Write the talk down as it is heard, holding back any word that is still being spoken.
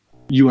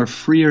You are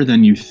freer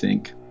than you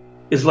think.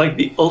 Is like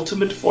the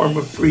ultimate form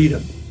of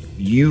freedom.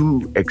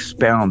 You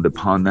expound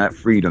upon that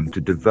freedom to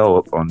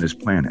develop on this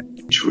planet.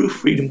 True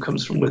freedom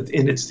comes from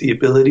within. It's the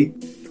ability.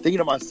 Thinking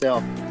to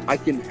myself, I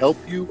can help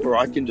you or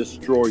I can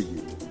destroy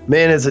you.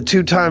 Man, as a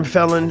two-time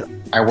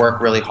felon, I work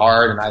really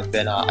hard, and I've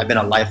been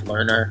a life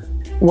learner.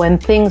 When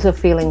things are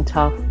feeling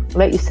tough,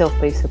 let yourself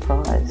be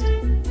surprised.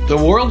 The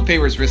world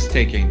favors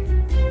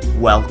risk-taking.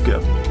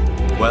 Welcome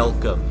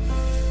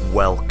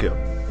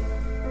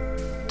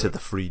to the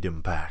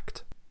Freedom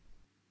Pact.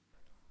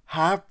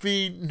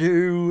 Happy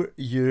New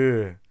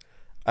Year,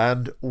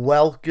 and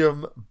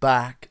welcome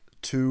back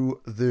to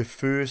the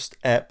first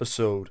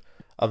episode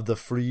of the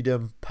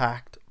Freedom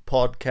Pact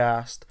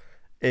podcast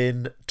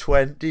in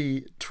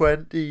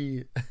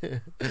 2020.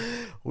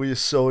 We are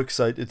so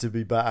excited to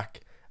be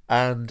back,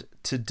 and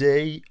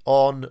today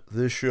on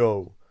the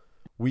show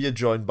we are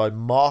joined by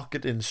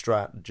marketing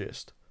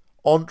strategist,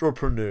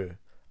 entrepreneur,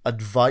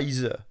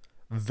 advisor,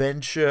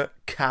 venture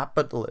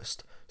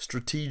capitalist,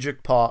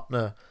 strategic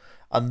partner,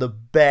 and the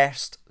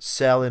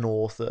best-selling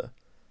author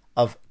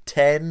of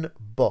 10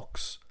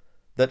 books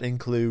that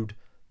include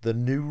The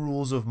New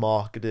Rules of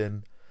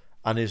Marketing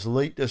and his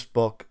latest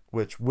book,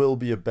 which will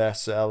be a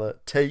bestseller,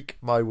 Take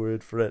My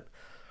Word For It,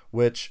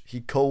 which he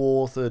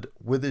co-authored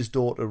with his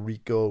daughter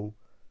Rico,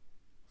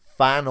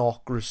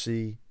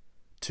 Fanocracy,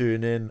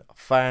 turning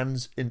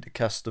fans into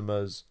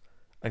customers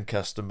and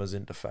customers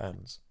into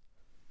fans.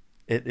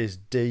 It is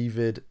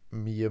David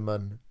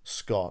Meerman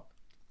Scott.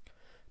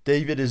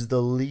 David is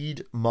the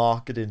lead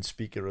marketing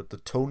speaker at the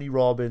Tony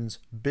Robbins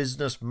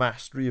Business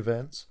Mastery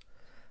events,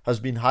 has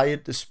been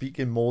hired to speak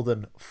in more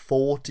than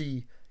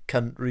 40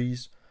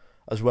 countries,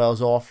 as well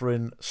as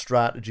offering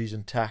strategies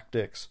and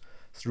tactics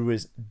through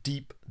his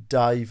deep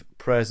dive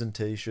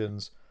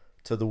presentations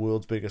to the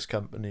world's biggest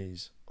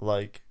companies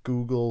like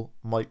Google,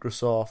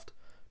 Microsoft,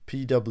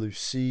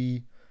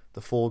 PwC,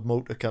 the Ford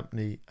Motor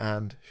Company,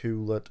 and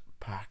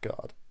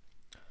Hewlett-Packard.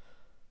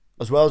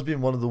 As well as being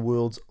one of the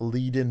world's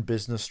leading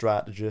business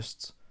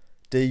strategists,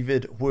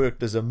 David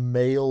worked as a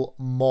male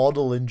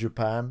model in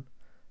Japan,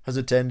 has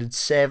attended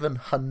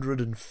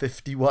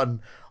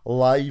 751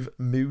 live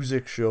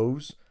music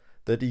shows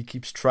that he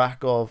keeps track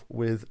of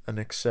with an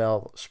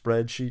Excel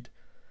spreadsheet,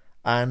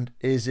 and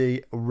is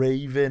a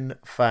raving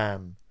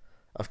fan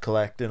of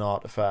collecting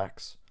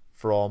artifacts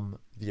from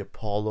the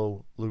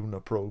Apollo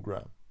lunar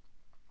program.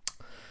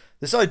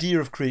 This idea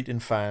of creating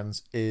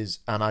fans is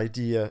an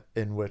idea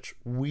in which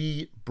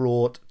we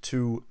brought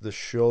to the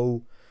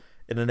show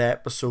in an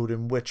episode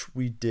in which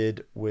we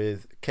did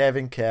with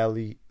Kevin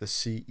Kelly, the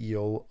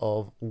CEO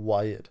of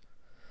Wired.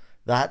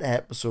 That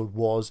episode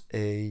was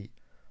a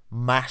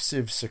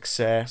massive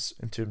success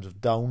in terms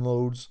of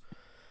downloads,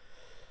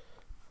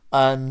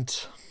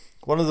 and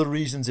one of the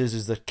reasons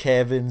is that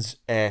Kevin's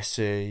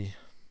essay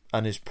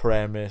and his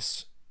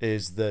premise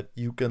is that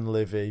you can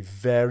live a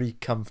very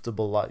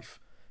comfortable life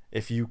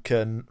if you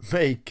can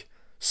make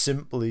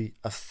simply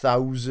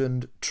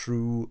 1,000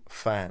 true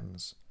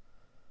fans.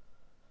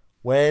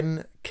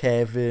 When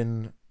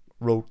Kevin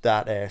wrote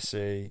that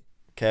essay,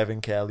 Kevin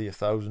Kelly,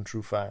 1,000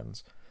 True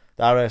Fans,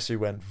 that essay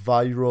went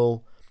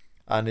viral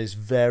and is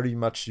very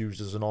much used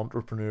as an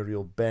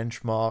entrepreneurial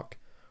benchmark.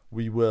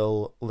 We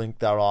will link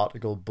that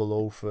article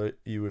below for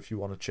you if you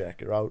want to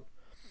check it out.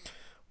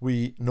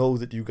 We know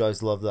that you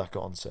guys love that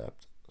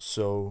concept,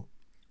 so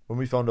when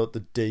we found out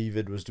that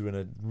David was doing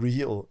a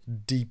real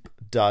deep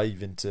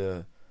dive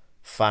into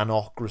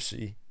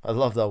fanocracy, I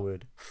love that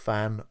word,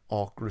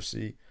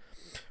 fanocracy,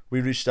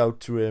 we reached out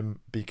to him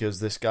because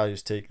this guy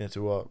is taking it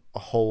to a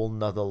whole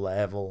nother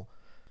level.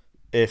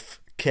 If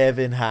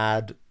Kevin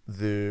had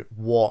the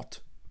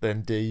what,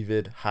 then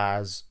David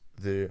has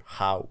the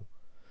how.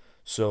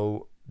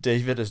 So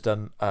David has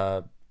done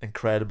an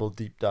incredible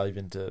deep dive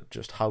into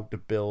just how to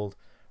build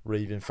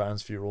raving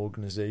fans for your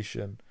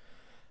organization.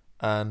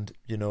 And,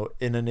 you know,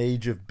 in an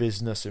age of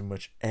business in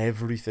which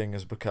everything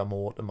has become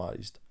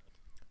automized,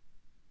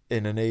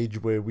 in an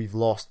age where we've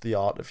lost the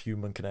art of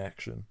human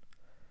connection,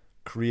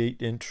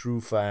 creating true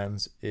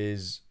fans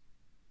is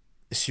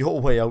your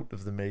way out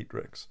of the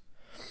matrix.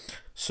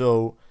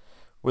 So,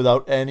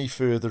 without any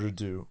further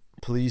ado,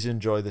 please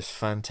enjoy this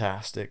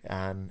fantastic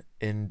and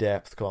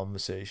in-depth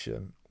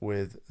conversation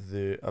with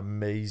the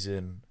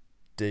amazing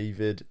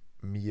David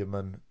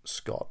Meerman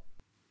Scott.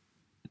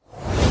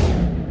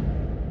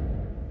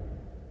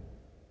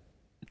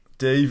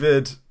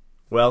 David,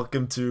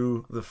 welcome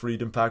to the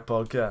Freedom Pact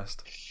podcast.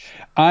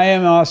 I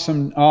am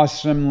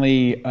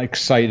awesomely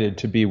excited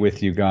to be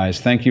with you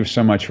guys. Thank you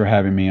so much for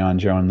having me on,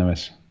 Joe and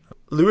Lewis.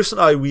 Lewis and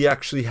I, we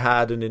actually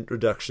had an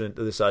introduction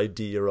into this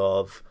idea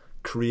of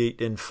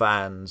creating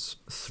fans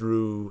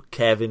through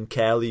Kevin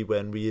Kelly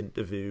when we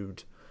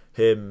interviewed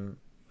him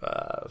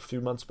a few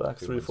months back,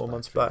 3 or 4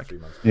 months back.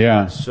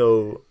 Yeah.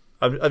 So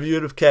have you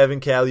heard of Kevin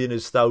Kelly and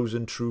his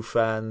 1,000 True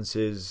Fans?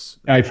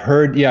 I've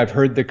heard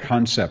the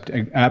concept.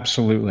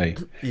 Absolutely.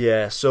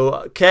 Yeah.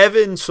 So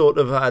Kevin sort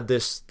of had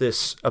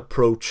this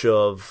approach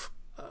of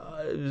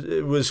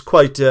it was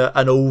quite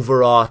an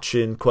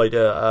overarching, quite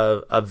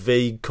a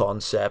vague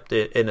concept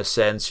in a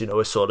sense, you know,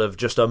 a sort of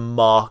just a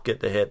market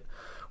to hit.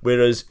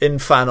 Whereas in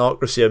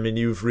Fanocracy, I mean,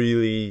 you've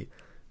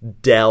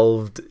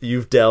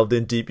delved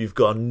in deep. You've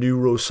got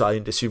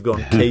neuroscientists, you've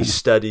got case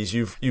studies,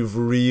 you've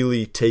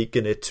really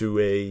taken it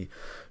to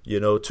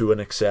to an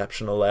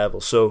exceptional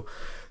level. So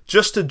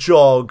just to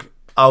jog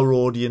our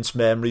audience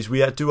memories,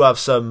 we do have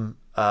some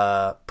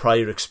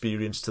prior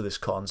experience to this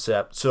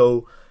concept.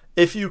 So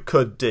if you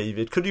could,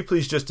 David, could you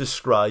please just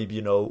describe,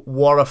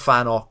 what a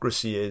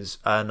Fanocracy is,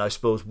 and I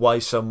suppose why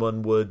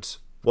someone would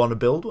want to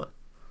build one?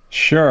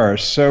 Sure.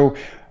 So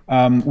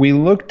we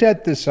looked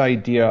at this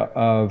idea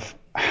of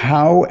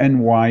how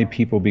and why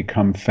people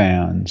become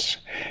fans.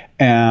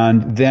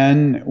 And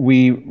then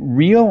we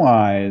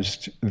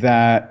realized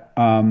that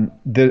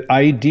the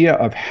idea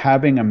of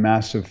having a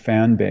massive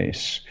fan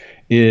base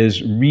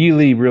is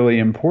really, really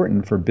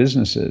important for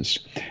businesses.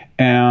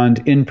 And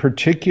in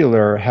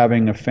particular,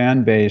 having a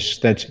fan base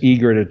that's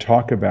eager to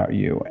talk about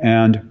you.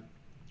 And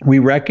we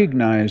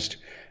recognized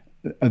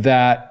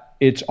that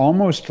it's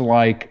almost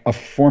like a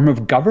form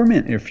of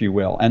government, if you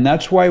will. And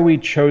that's why we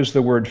chose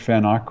the word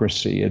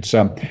Fanocracy. It's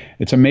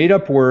a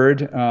made-up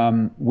word.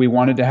 We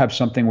wanted to have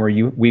something where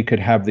we could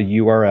have the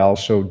URL,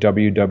 so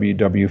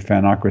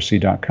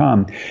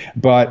www.fanocracy.com.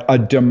 But a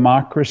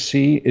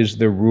democracy is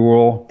the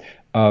rule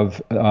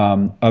of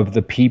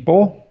the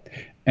people.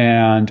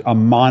 And a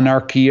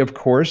monarchy, of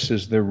course,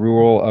 is the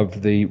rule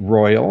of the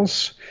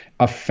royals.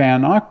 A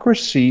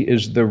fanocracy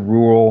is the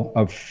rule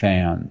of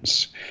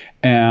fans.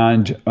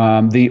 And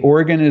the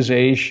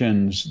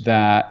organizations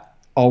that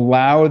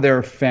allow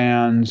their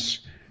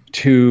fans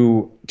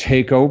to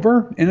take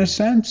over, in a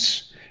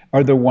sense,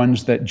 are the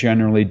ones that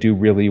generally do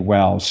really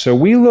well. So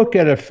we look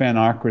at a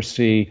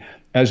fanocracy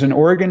as an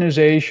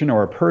organization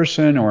or a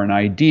person or an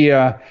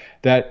idea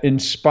that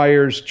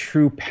inspires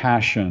true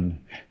passion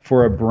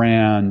for a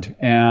brand,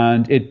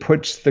 and it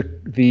puts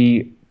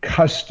the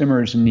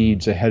customer's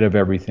needs ahead of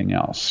everything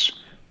else.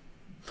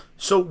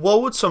 So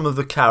what would some of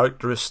the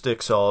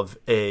characteristics of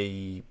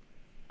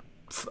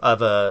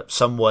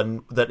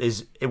someone that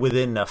is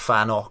within a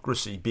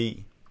Fanocracy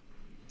be?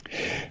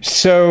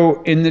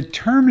 So in the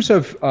terms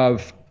of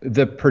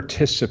the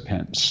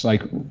participants,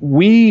 like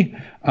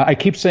I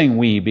keep saying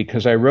we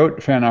because I wrote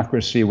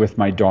Fanocracy with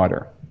my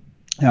daughter.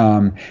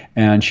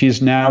 And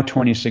she's now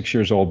 26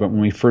 years old, but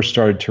when we first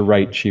started to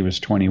write, she was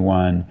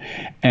 21.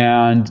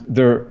 And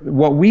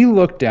what we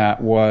looked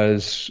at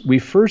was, we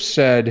first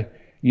said,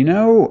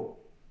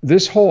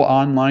 this whole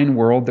online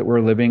world that we're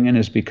living in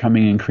is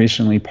becoming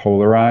increasingly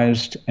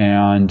polarized,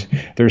 and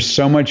there's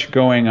so much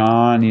going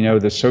on.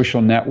 The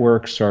social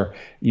networks are,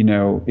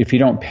 if you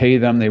don't pay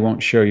them, they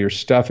won't show your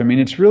stuff. I mean,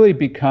 it's really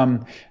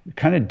become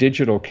kind of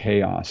digital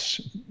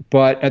chaos.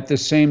 But at the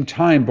same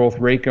time, both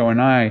Reiko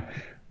and I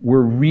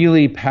were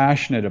really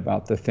passionate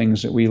about the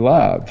things that we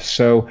love.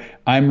 So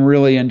I'm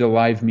really into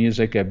live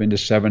music. I've been to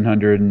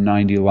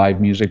 790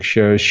 live music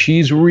shows.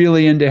 She's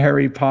really into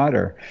Harry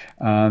Potter.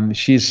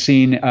 She's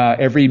seen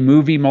every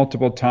movie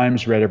multiple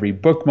times, read every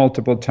book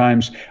multiple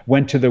times,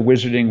 went to the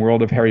Wizarding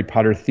World of Harry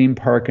Potter theme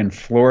park in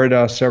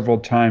Florida several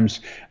times,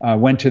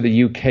 went to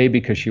the UK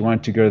because she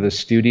wanted to go to the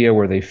studio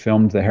where they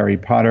filmed the Harry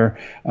Potter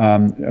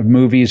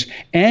movies.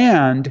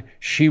 And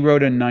she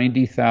wrote a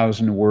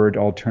 90,000-word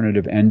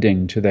alternative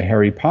ending to the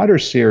Harry Potter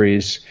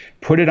series,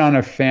 put it on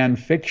a fan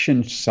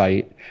fiction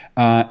site,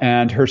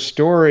 and her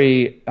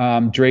story,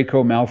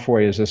 Draco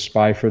Malfoy is a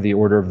spy for the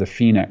Order of the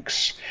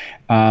Phoenix.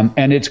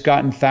 And it's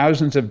gotten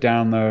thousands of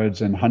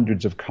downloads and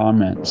hundreds of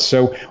comments.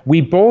 So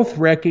we both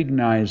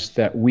recognize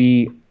that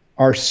we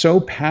are so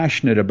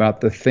passionate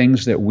about the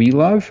things that we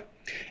love,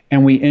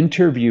 and we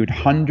interviewed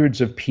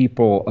hundreds of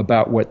people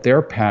about what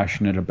they're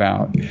passionate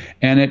about.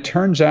 And it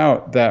turns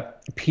out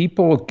that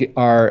people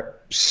are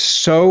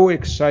so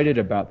excited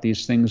about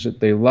these things that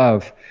they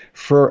love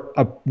for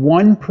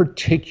one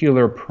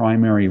particular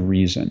primary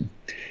reason.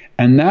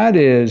 And that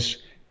is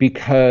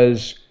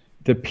because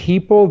the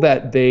people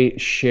that they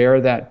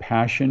share that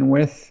passion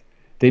with,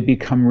 they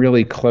become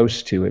really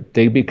close to it.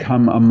 They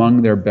become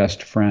among their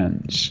best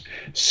friends.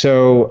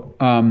 So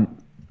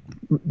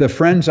the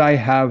friends I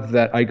have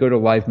that I go to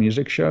live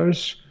music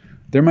shows,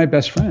 they're my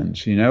best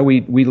friends.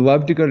 We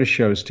love to go to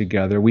shows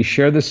together. We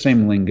share the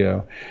same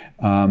lingo.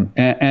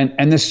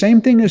 And the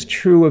same thing is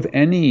true of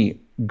any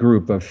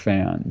group of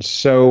fans.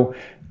 So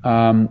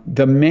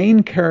the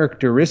main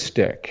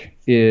characteristic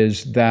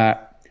is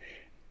that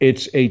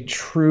it's a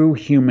true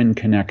human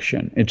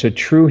connection. It's a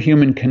true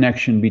human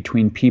connection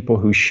between people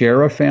who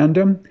share a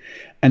fandom,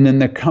 and then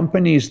the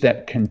companies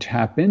that can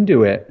tap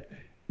into it,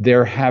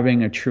 they're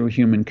having a true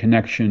human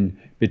connection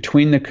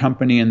between the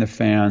company and the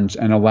fans,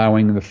 and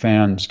allowing the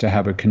fans to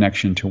have a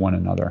connection to one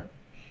another.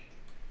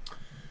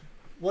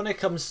 When it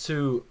comes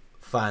to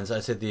fans,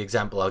 I said the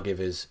example I'll give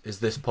is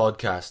this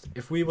podcast.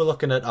 If we were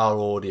looking at our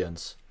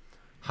audience,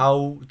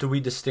 how do we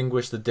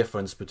distinguish the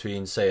difference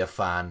between, say, a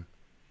fan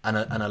and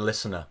a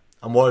listener?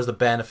 And what is the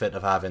benefit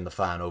of having the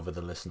fan over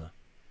the listener?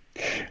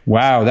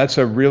 Wow, that's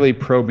a really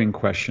probing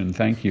question.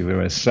 Thank you,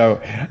 Lewis.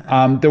 So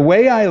the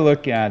way I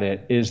look at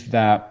it is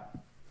that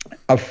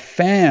a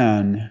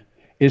fan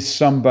is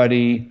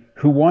somebody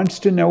who wants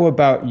to know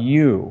about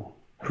you.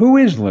 Who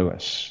is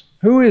Lewis?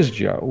 Who is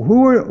Joe?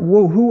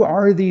 Who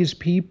are these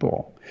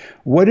people?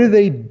 What are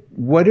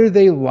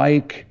they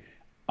like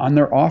on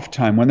their off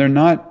time when they're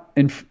not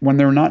in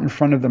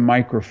front of the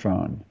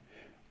microphone?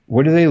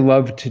 What do they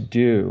love to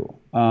do?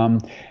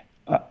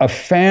 A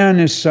fan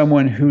is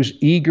someone who's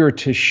eager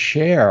to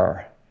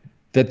share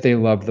that they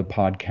love the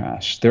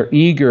podcast. They're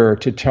eager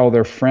to tell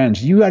their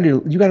friends, you got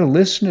to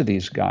listen to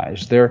these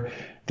guys. They're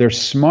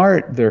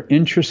smart, they're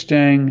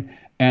interesting,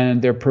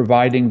 and they're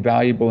providing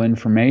valuable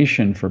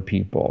information for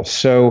people.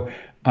 So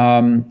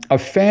a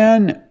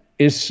fan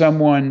is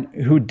someone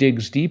who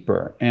digs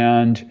deeper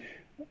and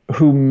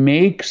who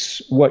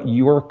makes what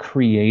you're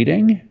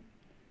creating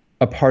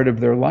a part of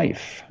their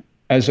life,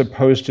 as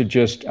opposed to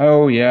just,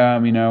 oh yeah,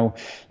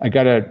 I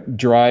got to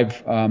drive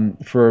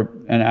for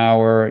an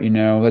hour,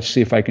 let's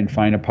see if I can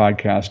find a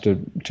podcast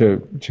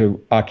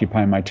to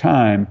occupy my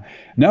time.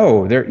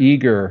 No, they're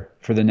eager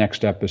for the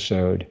next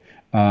episode.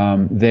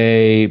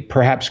 They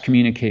perhaps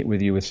communicate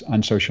with you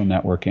on social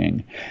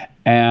networking,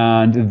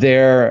 and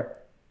they're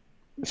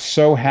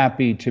so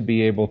happy to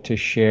be able to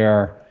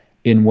share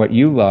in what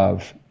you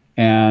love.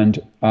 And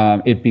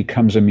it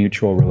becomes a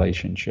mutual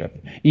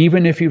relationship,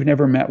 even if you've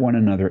never met one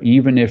another,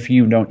 even if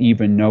you don't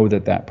even know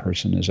that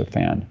person is a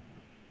fan.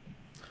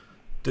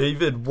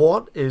 David,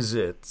 what is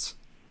it?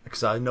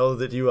 Because I know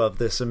that you have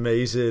this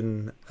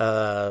amazing,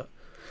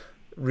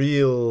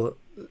 real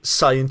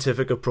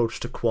scientific approach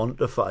to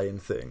quantifying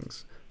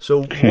things.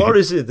 So what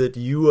is it that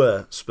you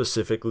are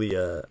specifically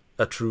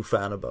a true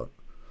fan about?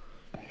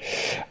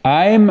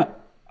 I'm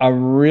a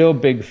real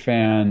big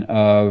fan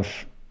of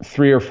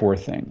 3 or 4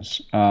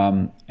 things.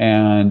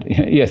 And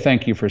yeah,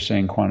 thank you for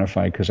saying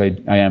quantify, because I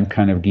am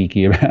kind of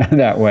geeky about it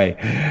that way.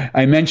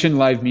 I mentioned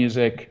live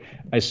music.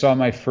 I saw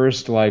my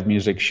first live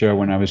music show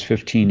when I was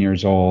 15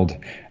 years old.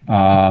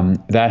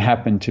 That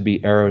happened to be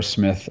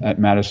Aerosmith at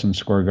Madison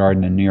Square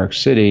Garden in New York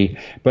City.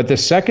 But the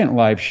second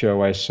live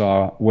show I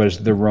saw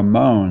was the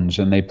Ramones,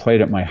 and they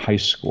played at my high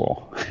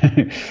school,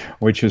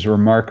 which was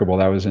remarkable.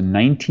 That was in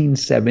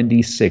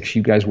 1976.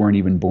 You guys weren't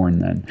even born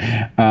then.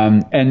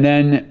 And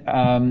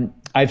then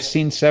I've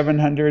seen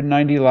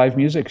 790 live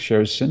music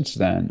shows since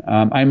then.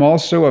 I'm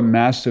also a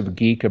massive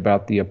geek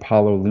about the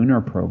Apollo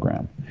lunar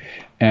program.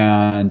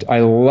 And I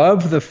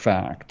love the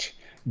fact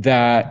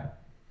that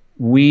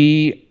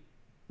we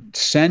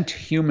sent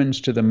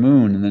humans to the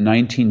moon in the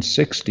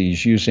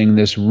 1960s using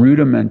this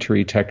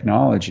rudimentary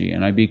technology.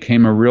 And I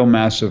became a real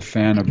massive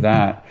fan of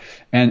that.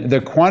 And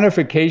the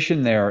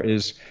quantification there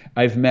is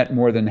I've met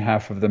more than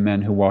half of the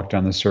men who walked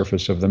on the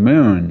surface of the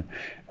moon.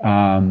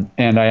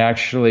 And I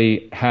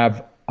actually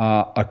have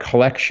a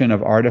collection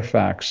of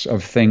artifacts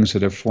of things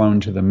that have flown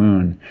to the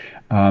moon.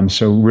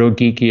 So real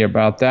geeky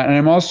about that. And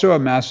I'm also a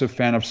massive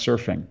fan of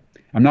surfing.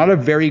 I'm not a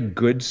very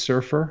good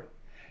surfer.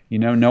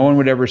 No one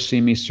would ever see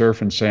me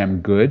surf and say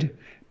I'm good,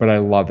 but I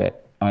love it.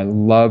 I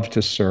love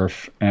to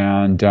surf.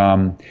 And,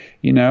 I've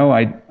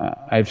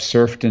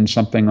surfed in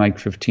something like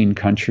 15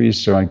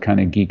 countries, so I kind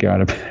of geek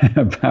out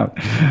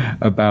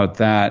about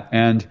that.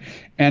 And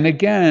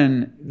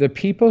again, the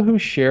people who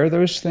share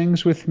those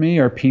things with me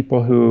are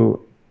people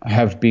who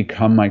have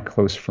become my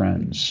close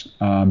friends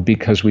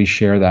because we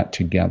share that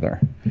together.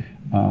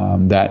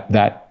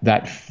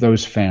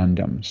 Those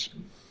fandoms.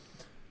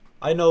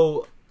 I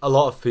know a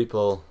lot of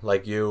people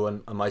like you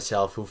and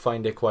myself who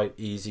find it quite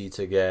easy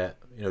to get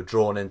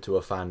drawn into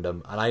a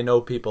fandom, and I know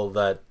people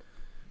that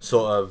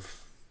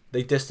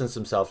they distance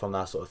themselves from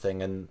that sort of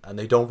thing, and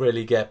they don't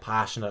really get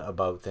passionate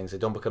about things. They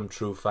don't become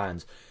true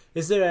fans.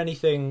 Is there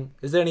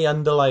any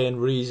underlying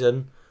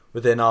reason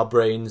within our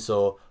brains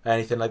or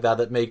anything like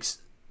that makes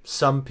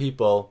some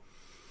people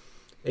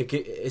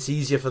it's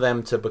easier for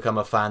them to become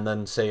a fan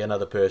than, say,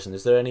 another person?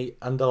 Is there any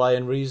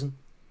underlying reason?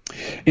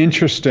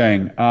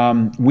 Interesting.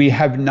 We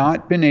have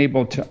not been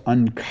able to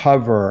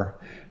uncover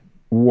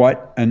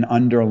what an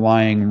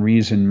underlying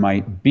reason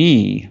might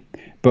be,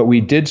 but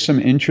we did some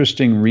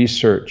interesting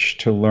research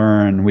to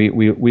learn.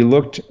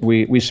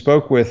 We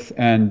spoke with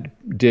and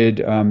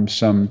did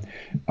some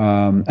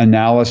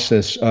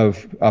analysis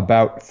of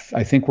about,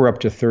 I think we're up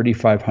to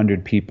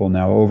 3,500 people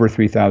now, over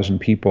 3,000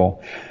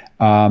 people,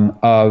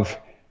 of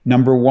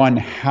number one,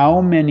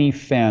 how many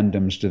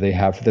fandoms do they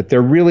have that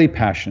they're really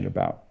passionate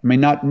about? I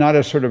mean, not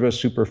a sort of a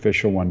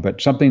superficial one,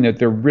 but something that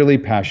they're really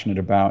passionate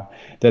about,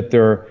 that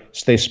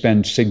they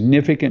spend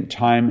significant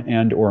time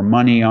and or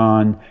money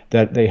on,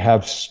 that they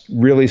have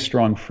really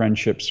strong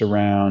friendships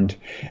around.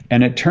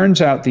 And it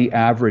turns out the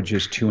average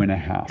is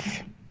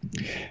 2.5.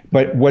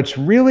 But what's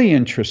really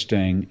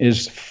interesting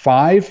is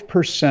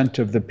 5%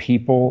 of the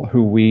people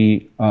who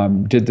we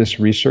did this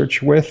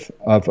research with,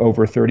 of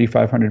over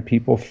 3,500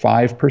 people,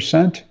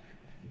 5%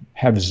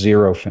 have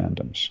zero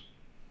fandoms.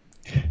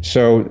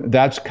 So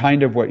that's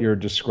kind of what you're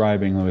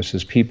describing, Lewis,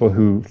 is people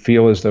who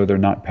feel as though they're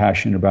not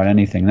passionate about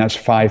anything. That's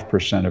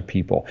 5% of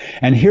people.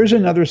 And here's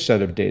another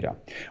set of data.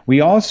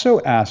 We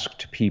also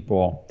asked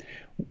people,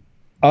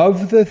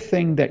 of the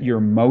thing that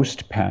you're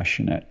most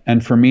passionate,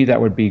 and for me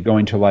that would be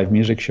going to live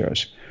music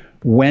shows,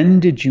 when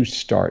did you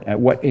start?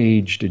 At what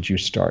age did you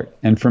start?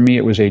 And for me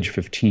it was age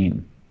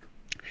 15.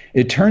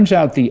 It turns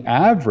out the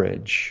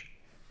average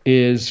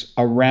is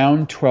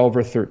around 12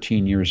 or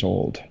 13 years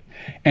old.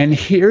 And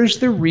here's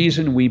the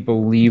reason we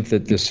believe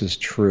that this is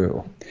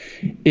true.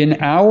 In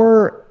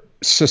our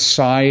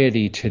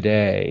society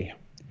today,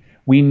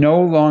 we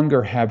no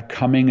longer have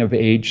coming of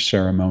age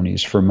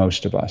ceremonies for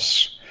most of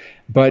us.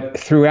 But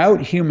throughout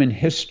human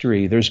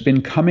history, there's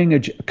been coming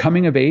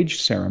of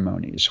age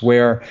ceremonies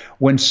where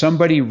when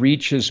somebody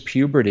reaches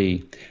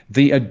puberty,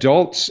 the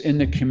adults in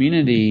the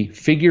community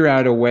figure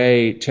out a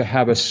way to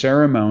have a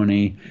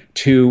ceremony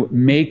to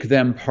make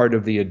them part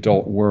of the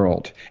adult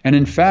world. And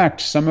in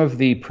fact, some of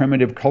the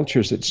primitive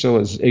cultures that still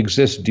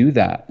exist do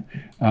that.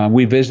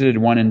 We visited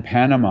one in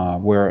Panama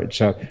where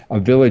it's a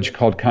village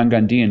called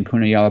Cangandí in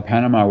Cunayala,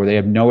 Panama, where they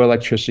have no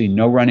electricity,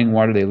 no running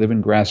water. They live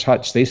in grass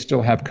huts. They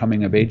still have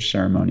coming of age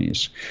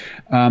ceremonies.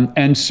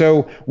 And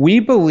so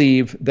we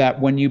believe that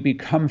when you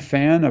become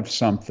fan of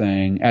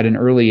something at an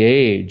early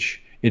age,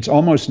 it's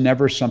almost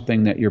never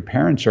something that your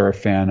parents are a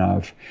fan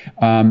of.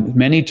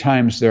 Many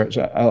times there's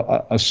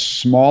a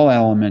small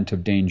element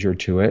of danger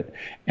to it,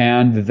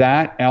 and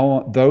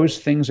those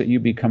things that you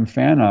become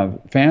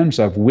fans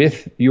of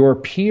with your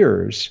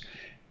peers,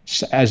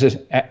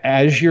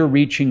 as you're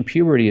reaching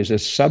puberty, is a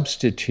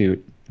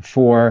substitute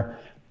for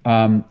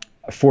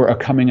a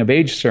coming of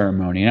age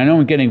ceremony. And I know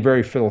I'm getting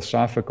very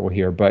philosophical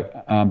here,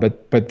 but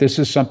this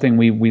is something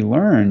we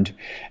learned.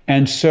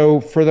 And so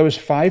for those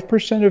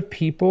 5% of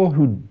people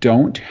who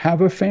don't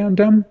have a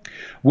fandom,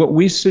 what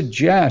we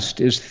suggest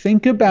is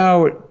think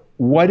about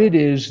what it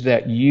is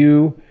that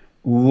you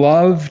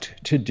loved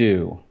to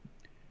do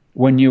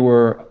when you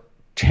were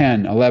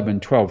 10, 11,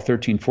 12,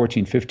 13,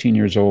 14, 15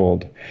 years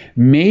old.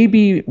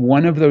 Maybe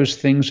one of those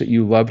things that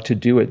you loved to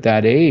do at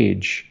that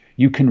age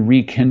you can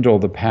rekindle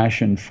the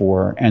passion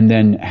for, and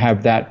then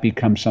have that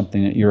become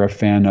something that you're a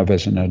fan of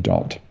as an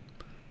adult.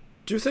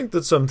 Do you think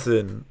that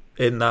something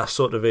in that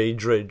sort of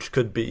age range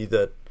could be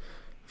that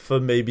for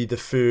maybe the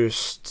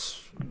first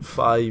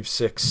 5,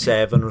 6,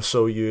 7 or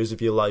so years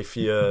of your life,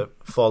 you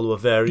follow a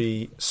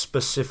very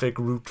specific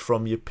route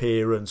from your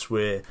parents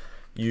where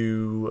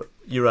your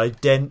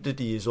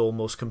identity is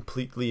almost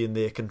completely in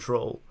their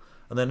control,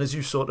 and then as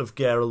you sort of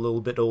get a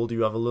little bit older,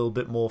 you have a little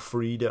bit more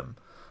freedom?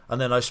 And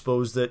then I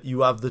suppose that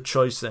you have the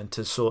choice then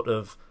to sort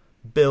of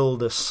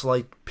build a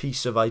slight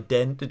piece of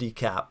identity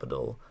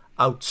capital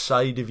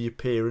outside of your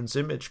parents'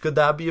 image. Could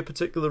that be a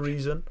particular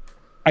reason?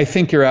 I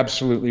think you're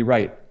absolutely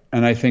right.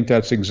 And I think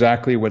that's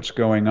exactly what's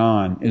going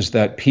on, is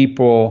that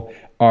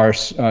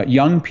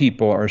young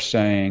people are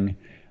saying,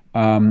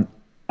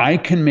 I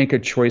can make a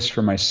choice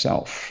for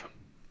myself.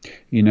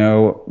 You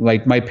know,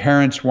 like my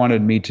parents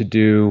wanted me to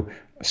do,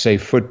 say,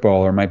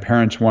 football, or my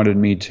parents wanted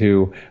me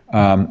to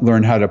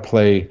learn how to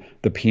play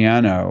the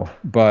piano.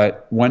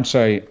 But once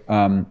I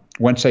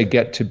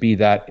get to be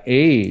that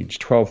age,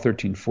 12,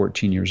 13,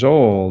 14 years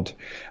old,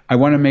 I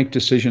want to make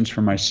decisions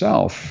for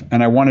myself,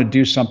 and I want to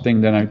do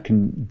something that I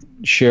can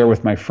share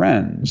with my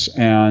friends.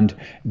 And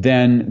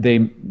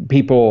then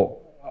people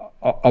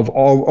of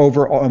all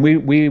over, and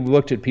we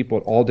looked at people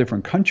at all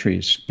different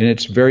countries, and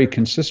it's very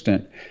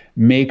consistent,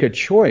 make a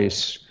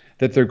choice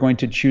that they're going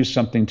to choose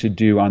something to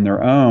do on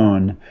their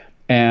own.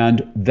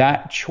 And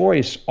that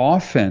choice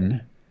often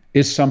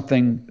is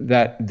something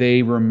that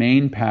they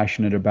remain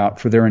passionate about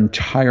for their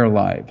entire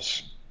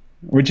lives,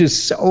 which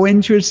is so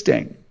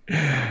interesting.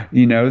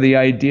 You know, the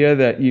idea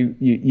that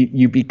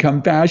you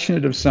become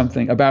passionate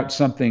about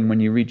something when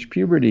you reach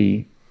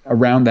puberty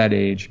around that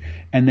age,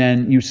 and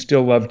then you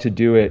still love to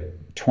do it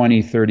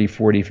 20, 30,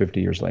 40,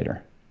 50 years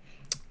later.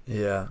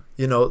 Yeah.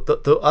 You know,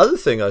 the other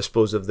thing I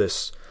suppose of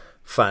this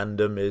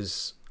fandom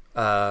is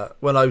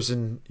when I was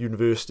in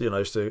university and I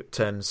used to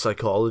attend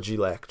psychology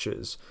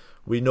lectures,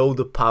 we know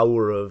the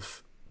power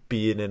of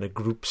being in a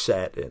group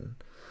setting,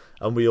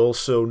 and we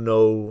also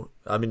know,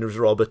 I mean, there's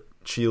Robert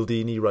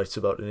Cialdini writes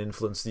about in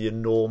Influence the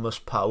enormous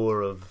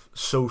power of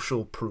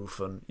social proof,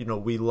 and you know,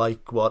 we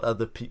like what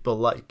other people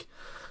like.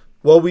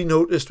 What we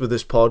noticed with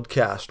this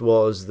podcast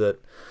was that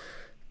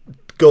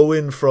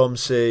going from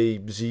say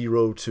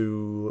 0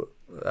 to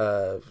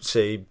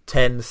say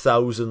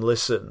 10,000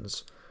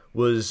 listens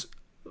was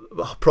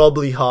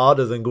probably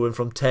harder than going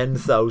from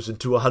 10,000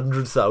 to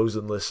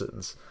 100,000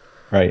 listens.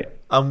 Right.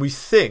 And we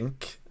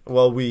think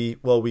what we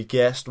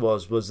guessed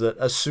was that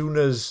as soon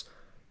as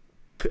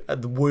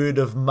the word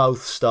of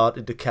mouth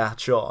started to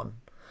catch on.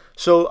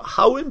 So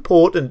how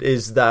important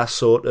is that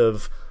sort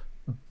of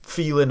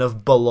feeling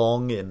of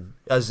belonging,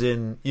 as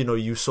in, you know,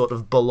 you sort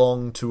of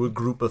belong to a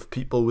group of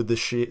people with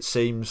the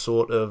same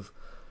sort of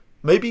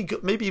maybe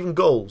even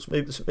goals,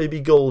 maybe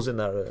goals in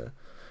that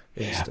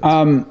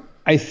instance?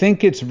 I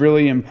think it's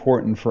really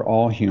important for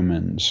all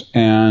humans.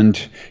 And,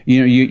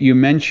 you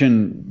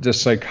mentioned the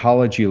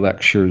psychology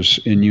lectures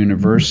in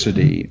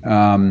university.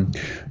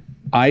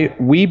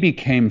 We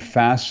became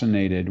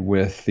fascinated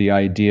with the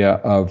idea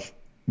of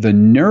the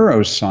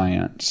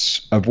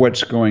neuroscience of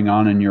what's going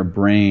on in your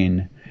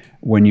brain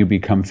when you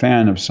become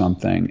fan of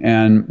something.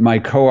 And my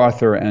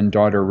co-author and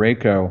daughter,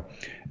 Reiko,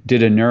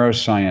 did a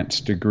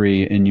neuroscience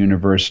degree in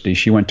university.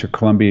 She went to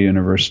Columbia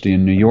University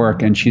in New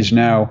York, and she's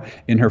now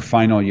in her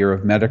final year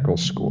of medical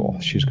school.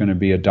 She's going to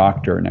be a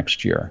doctor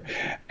next year.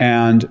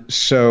 And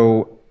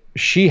so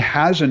she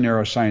has a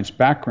neuroscience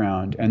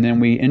background, and then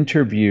we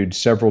interviewed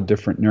several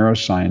different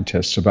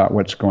neuroscientists about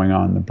what's going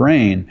on in the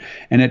brain.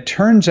 And it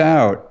turns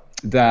out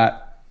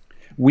that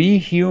we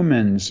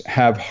humans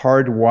have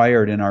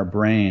hardwired in our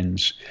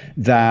brains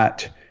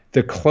that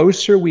the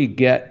closer we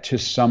get to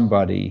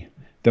somebody,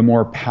 the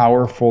more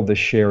powerful the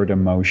shared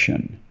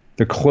emotion.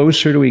 The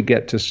closer we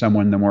get to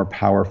someone, the more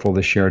powerful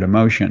the shared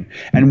emotion.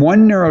 And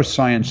one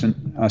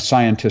neuroscience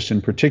scientist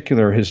in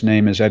particular, his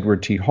name is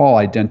Edward T. Hall,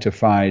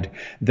 identified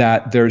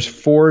that there's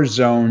 4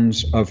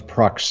 zones of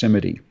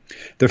proximity.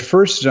 The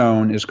first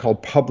zone is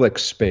called public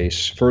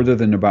space, further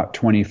than about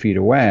 20 feet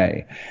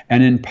away.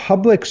 And in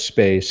public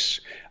space,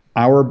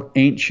 our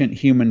ancient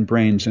human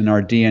brains and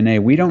our DNA,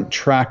 we don't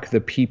track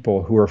the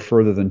people who are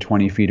further than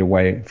 20 feet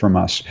away from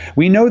us.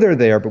 We know they're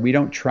there, but we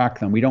don't track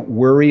them. We don't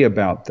worry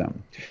about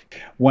them.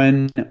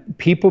 When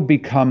people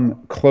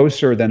become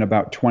closer than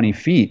about 20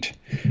 feet,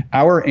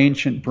 our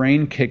ancient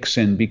brain kicks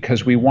in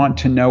because we want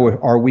to know,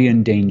 are we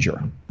in danger?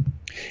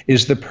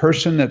 Is the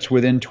person that's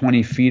within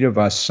 20 feet of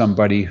us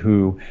somebody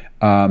who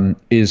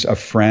is a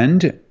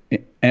friend,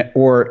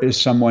 or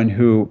is someone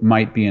who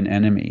might be an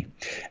enemy?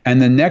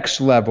 And the next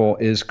level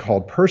is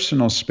called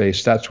personal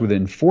space. That's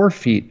within 4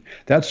 feet.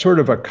 That's sort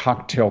of a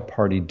cocktail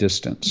party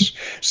distance.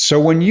 So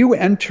when you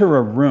enter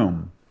a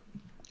room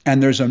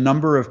and there's a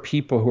number of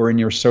people who are in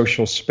your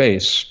social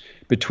space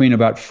between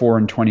about 4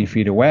 and 20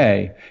 feet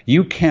away,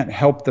 you can't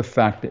help the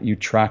fact that you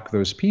track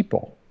those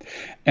people.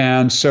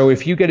 And so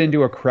if you get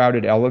into a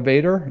crowded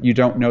elevator, you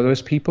don't know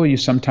those people, you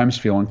sometimes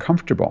feel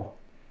uncomfortable.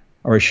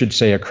 Or I should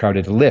say a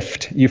crowded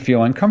lift, you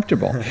feel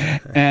uncomfortable.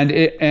 And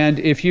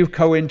if you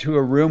go into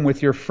a room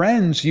with your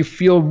friends, you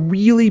feel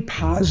really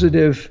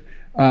positive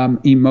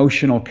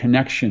emotional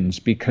connections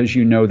because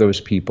you know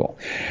those people.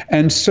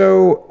 And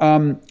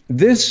so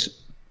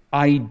this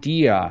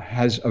idea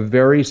has a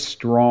very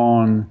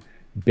strong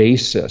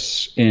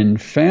basis in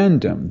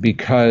fandom,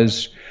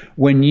 because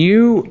when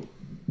you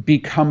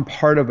become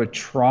part of a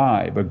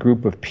tribe, a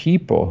group of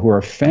people who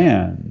are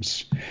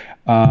fans,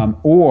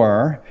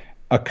 or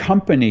a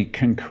company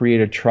can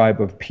create a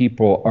tribe of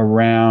people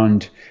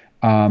around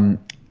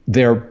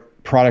their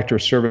product or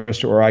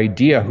service or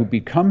idea who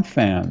become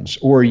fans,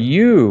 or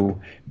you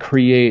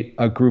create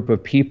a group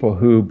of people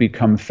who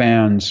become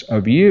fans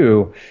of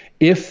you.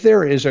 If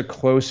there is a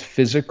close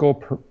physical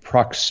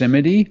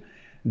proximity,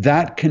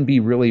 that can be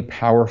really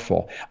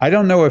powerful. I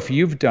don't know if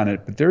you've done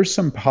it, but there's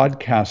some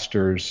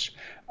podcasters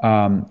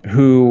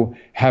who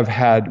have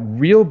had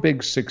real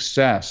big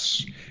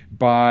success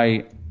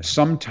by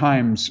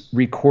sometimes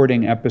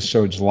recording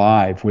episodes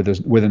live with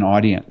an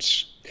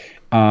audience.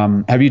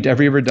 Have you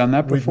ever done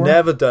that before? We've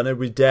never done it.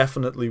 We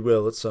definitely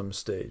will at some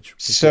stage.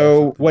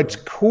 So what's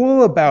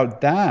cool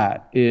about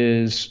that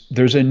is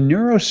there's a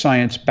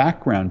neuroscience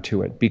background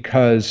to it,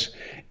 because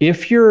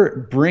if you're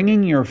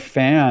bringing your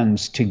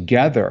fans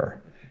together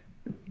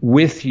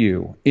with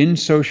you in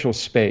social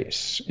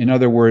space, in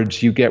other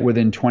words, you get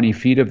within 20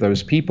 feet of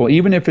those people,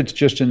 even if it's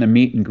just in the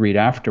meet and greet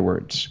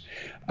afterwards,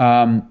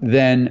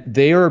 then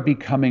they are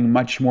becoming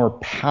much more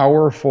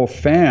powerful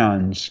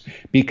fans,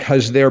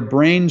 because their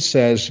brain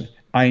says,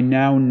 I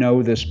now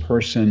know this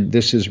person.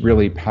 This is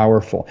really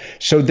powerful.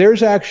 So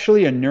there's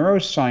actually a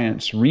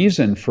neuroscience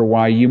reason for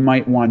why you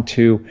might want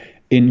to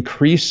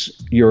increase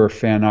your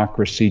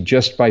fanocracy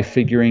just by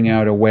figuring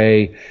out a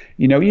way,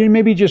 you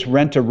maybe just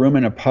rent a room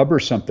in a pub or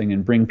something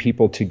and bring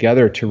people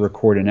together to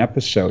record an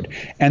episode.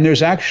 And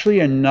there's actually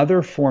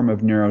another form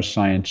of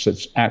neuroscience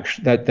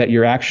that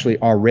you're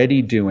actually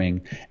already doing,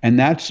 and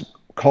that's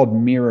called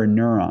mirror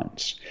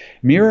neurons.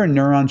 Mirror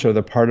neurons are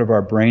the part of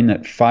our brain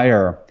that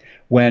fire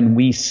when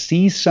we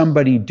see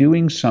somebody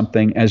doing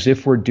something as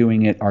if we're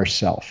doing it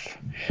ourselves.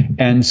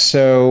 And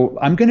so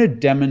I'm going to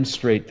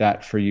demonstrate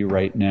that for you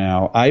right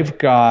now. I've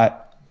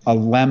got a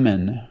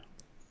lemon,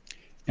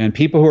 and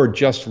people who are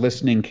just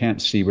listening can't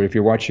see, but if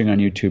you're watching on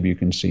YouTube, you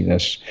can see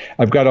this.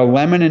 I've got a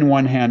lemon in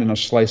one hand and a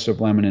slice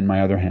of lemon in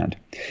my other hand.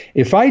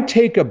 If I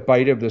take a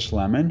bite of this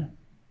lemon,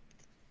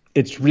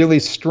 it's really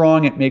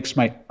strong. It makes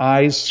my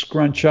eyes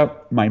scrunch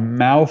up, my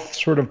mouth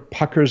sort of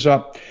puckers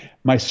up,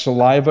 my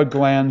saliva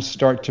glands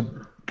start to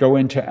go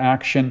into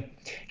action.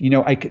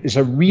 It's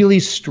a really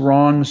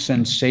strong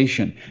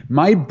sensation.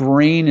 My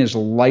brain is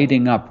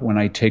lighting up when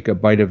I take a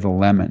bite of the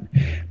lemon.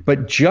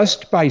 But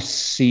just by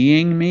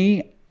seeing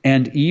me,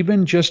 and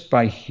even just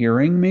by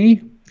hearing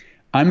me,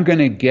 I'm going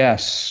to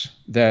guess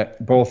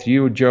that both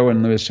you, Joe,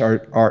 and Lewis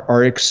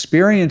are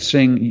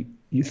experiencing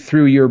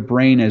through your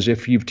brain as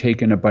if you've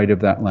taken a bite of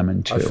that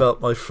lemon too. I felt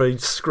my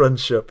face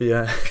scrunch up,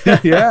 yeah.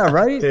 Yeah,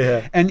 right?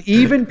 Yeah. And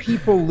even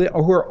people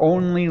who are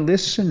only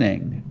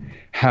listening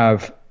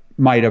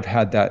might have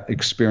had that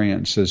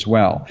experience as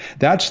well.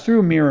 That's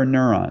through mirror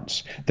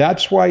neurons.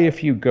 That's why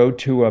if you go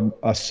to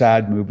a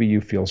sad movie,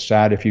 you feel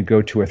sad. If you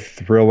go to a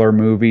thriller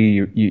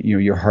movie,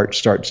 your heart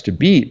starts to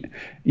beat.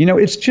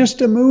 It's just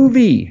a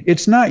movie.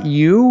 It's not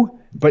you,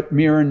 but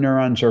mirror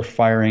neurons are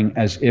firing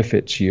as if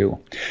it's you.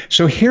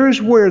 So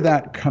here's where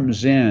that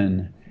comes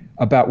in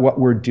about what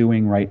we're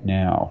doing right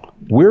now.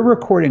 We're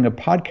recording a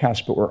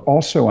podcast, but we're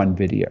also on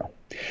video.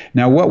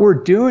 Now, what we're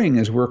doing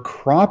is we're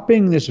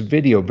cropping this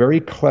video very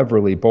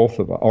cleverly, both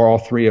of us, or all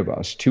three of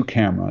us, 2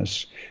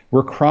 cameras.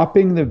 We're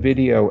cropping the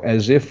video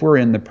as if we're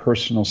in the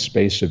personal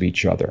space of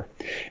each other.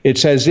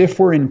 It's as if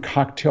we're in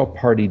cocktail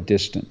party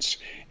distance.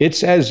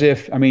 It's as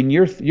if,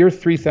 you're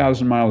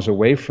 3,000 miles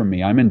away from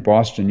me. I'm in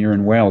Boston, you're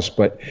in Wales,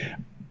 but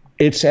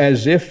it's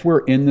as if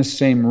we're in the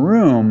same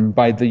room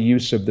by the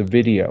use of the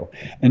video.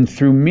 And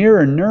through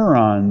mirror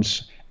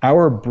neurons,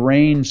 our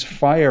brains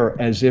fire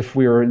as if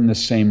we are in the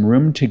same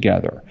room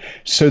together.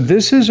 So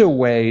this is a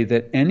way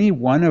that any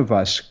one of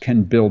us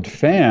can build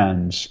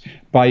fans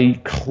by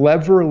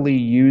cleverly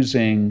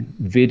using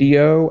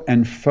video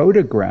and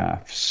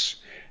photographs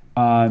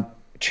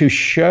to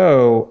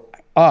show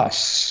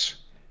us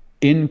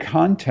in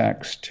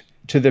context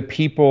to the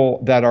people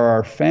that are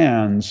our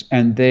fans,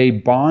 and they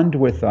bond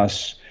with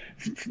us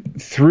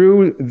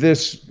through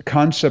this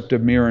concept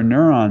of mirror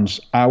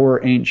neurons.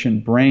 Our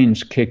ancient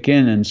brains kick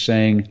in and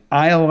saying,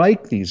 I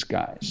like these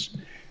guys.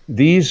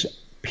 These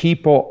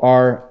people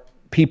are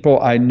people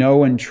I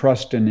know and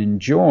trust and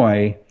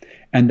enjoy,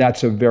 and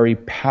that's a very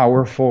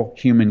powerful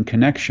human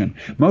connection.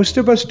 Most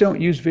of us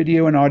don't use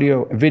video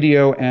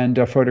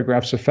and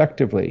photographs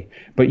effectively,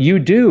 but you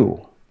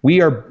do.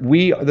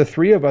 The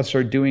three of us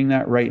are doing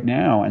that right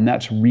now, and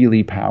that's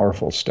really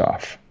powerful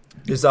stuff.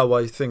 Is that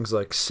why things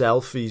like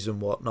selfies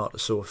and whatnot are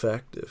so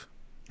effective?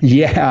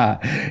 Yeah.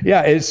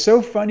 It's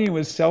so funny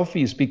with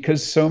selfies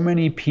because so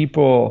many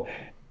people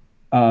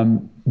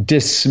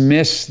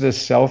dismiss the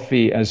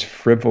selfie as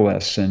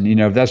frivolous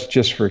and, that's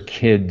just for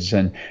kids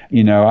and,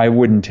 I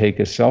wouldn't take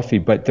a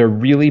selfie, but they're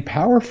really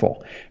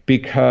powerful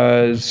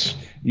because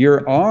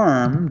your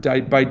arm,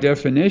 by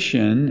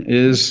definition,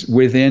 is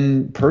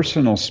within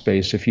personal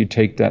space. If you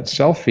take that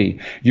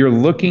selfie, you're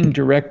looking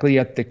directly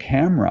at the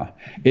camera.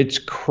 It's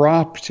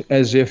cropped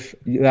as if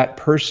that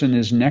person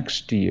is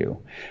next to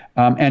you.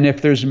 And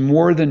if there's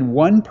more than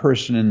one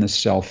person in the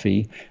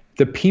selfie,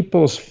 the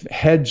people's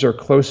heads are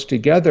close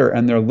together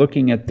and they're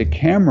looking at the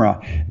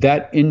camera.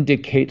 That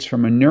indicates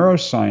from a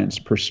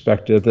neuroscience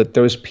perspective that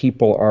those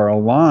people are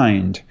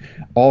aligned,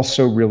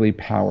 also really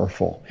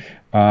powerful.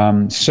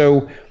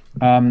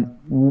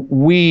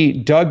 We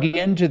dug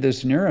into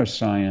this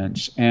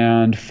neuroscience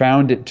and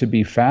found it to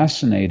be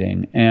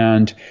fascinating.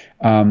 And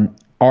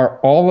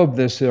all of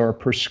this are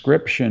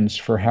prescriptions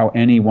for how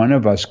any one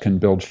of us can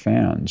build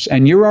fans.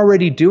 And you're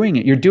already doing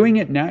it. You're doing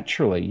it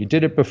naturally. You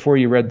did it before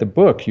you read the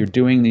book. You're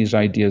doing these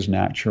ideas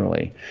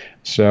naturally.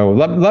 So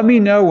let me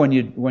know when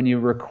you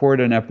record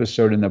an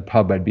episode in the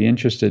pub. I'd be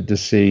interested to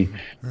see,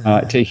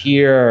 to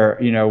hear,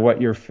 what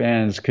your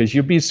fans, because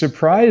you'd be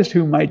surprised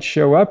who might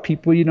show up.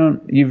 People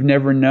you've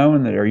never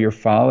known that are your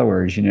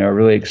followers.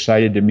 Really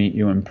excited to meet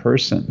you in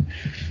person.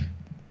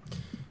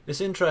 It's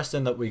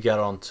interesting that we get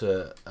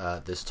onto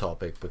this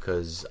topic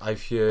because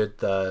I've heard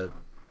that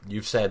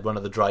you've said one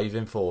of the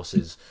driving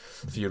forces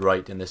for you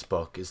writing this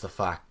book is the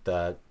fact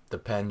that the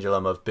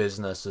pendulum of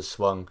business has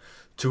swung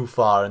too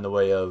far in the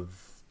way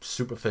of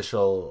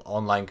superficial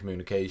online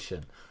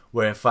communication,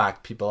 where in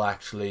fact people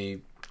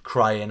actually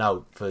crying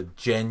out for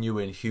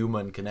genuine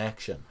human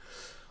connection.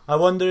 I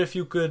wonder if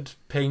you could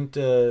paint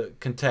a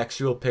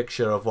contextual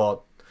picture of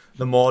what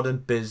the modern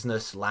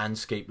business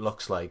landscape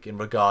looks like in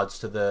regards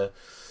to the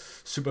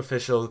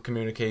superficial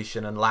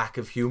communication and lack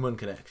of human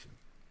connection.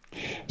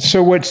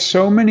 So what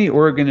so many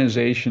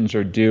organizations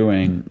are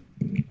doing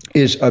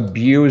is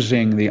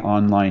abusing the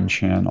online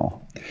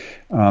channel.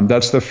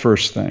 That's the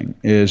first thing,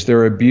 is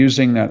they're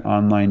abusing that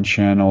online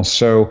channel.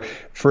 So,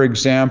 for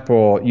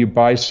example, you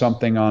buy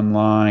something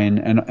online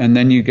and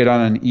then you get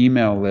on an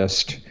email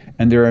list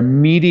and they're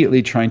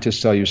immediately trying to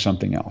sell you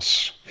something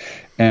else.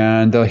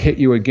 And they'll hit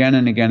you again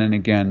and again and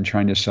again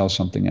trying to sell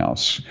something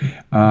else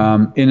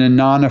in a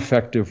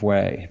non-effective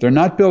way. They're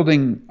not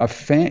building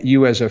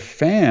you as a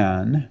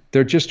fan.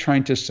 They're just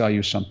trying to sell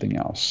you something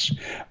else.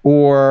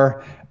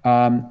 Or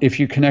if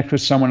you connect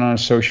with someone on a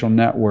social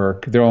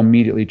network, they'll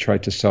immediately try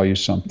to sell you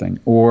something.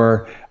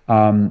 Or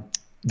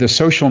the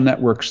social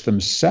networks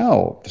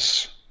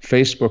themselves,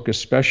 Facebook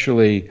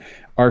especially,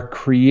 are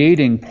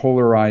creating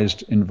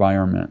polarized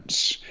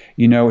environments.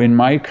 In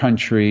my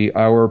country,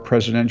 our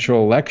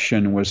presidential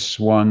election was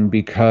swung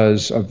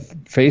because of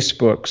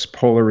Facebook's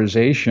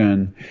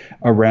polarization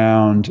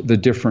around the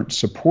different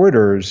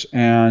supporters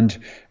and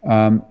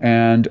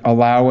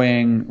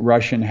allowing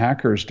Russian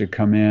hackers to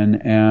come in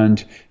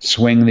and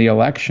swing the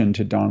election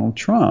to Donald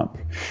Trump.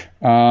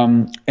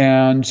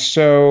 And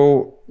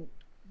so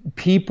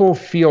people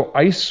feel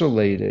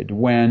isolated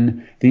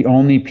when the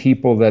only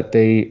people that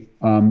they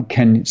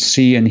can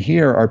see and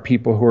hear are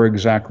people who are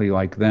exactly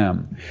like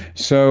them.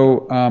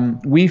 So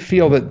we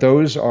feel that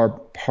those are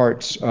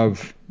parts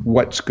of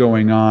what's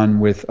going on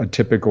with a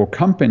typical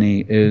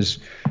company, is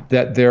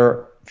that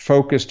they're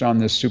focused on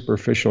this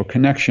superficial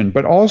connection.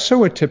 But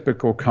also a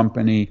typical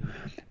company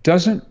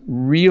doesn't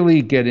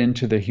really get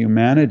into the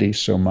humanity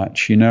so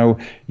much.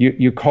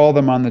 You call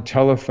them on the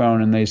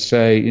telephone and they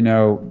say,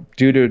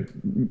 due to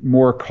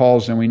more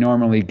calls than we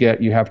normally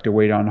get, you have to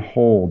wait on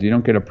hold. You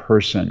don't get a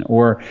person.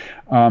 Or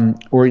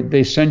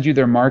they send you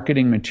their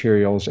marketing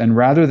materials, and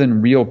rather than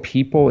real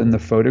people in the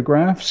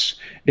photographs,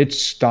 it's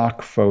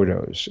stock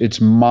photos, it's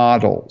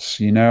models,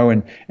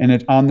 and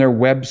it, on their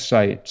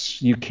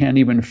websites, you can't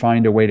even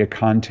find a way to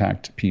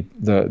contact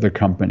the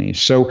company.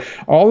 So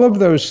all of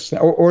those,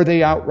 or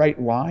they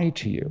outright lie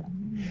to you.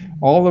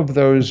 All of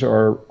those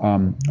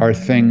are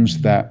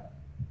things that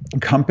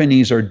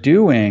companies are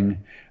doing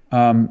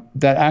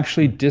that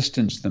actually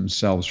distance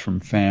themselves from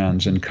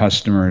fans and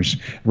customers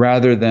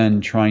rather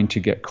than trying to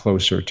get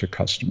closer to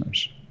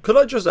customers. Could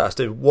I just ask,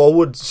 Dave, what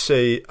would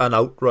say an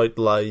outright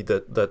lie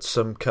that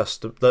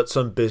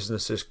some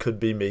businesses could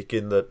be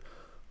making that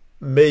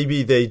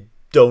maybe they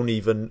don't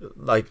even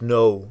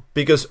know?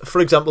 Because,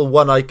 for example,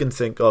 one I can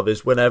think of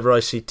is whenever I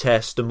see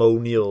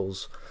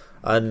testimonials,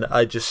 and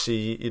I just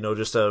see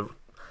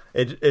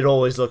it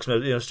always looks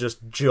it's just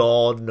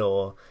John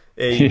or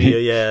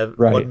Amy,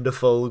 right.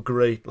 Wonderful,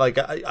 great.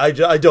 I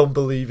don't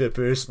believe it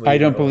personally. I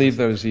don't believe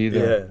those either.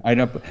 Yeah. I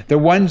don't. The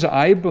ones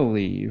I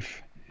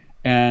believe,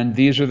 and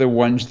these are the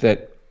ones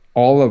that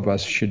all of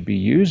us should be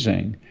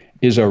using,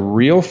 is a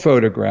real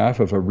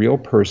photograph of a real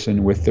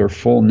person with their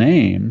full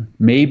name,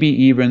 maybe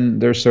even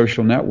their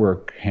social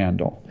network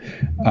handle.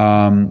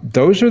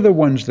 Those are the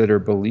ones that are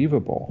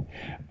believable.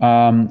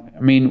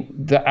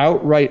 The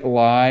outright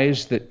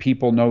lies that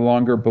people no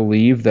longer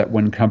believe, that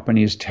when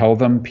companies tell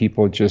them,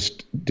 people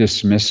just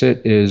dismiss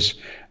it, is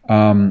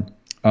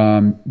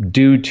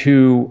due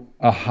to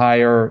a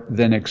higher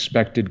than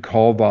expected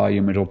call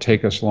volume, it'll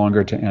take us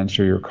longer to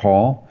answer your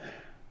call.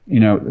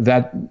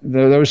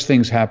 Those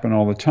things happen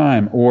all the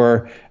time.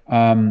 Or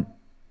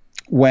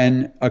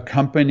when a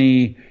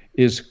company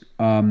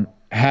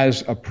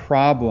has a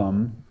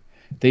problem,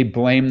 they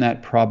blame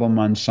that problem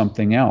on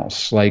something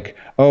else. Like,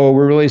 oh,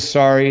 we're really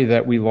sorry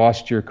that we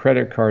lost your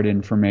credit card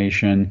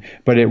information,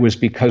 but it was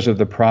because of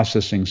the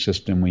processing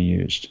system we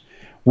used.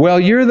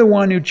 Well, you're the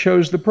one who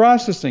chose the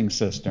processing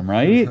system,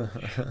 right?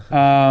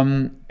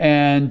 And,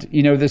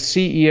 the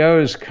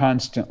CEOs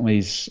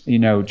constantly,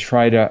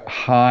 try to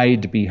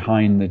hide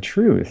behind the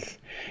truth.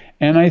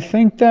 And I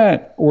think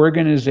that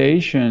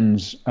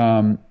organizations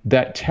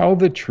that tell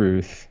the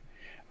truth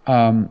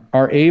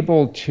are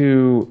able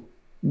to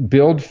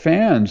build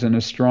fans in a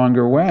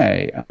stronger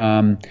way.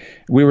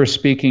 We were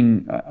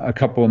speaking a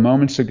couple of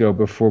moments ago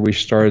before we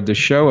started the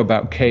show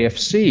about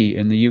KFC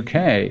in the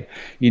UK.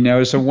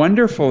 It's a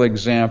wonderful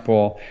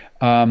example.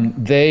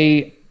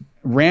 They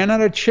ran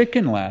out of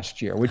chicken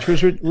last year, which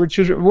was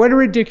what a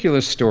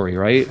ridiculous story,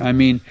 right?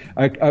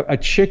 A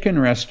chicken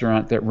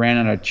restaurant that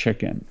ran out of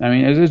chicken.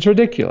 It's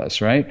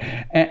ridiculous, right?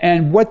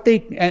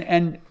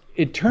 And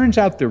it turns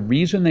out the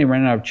reason they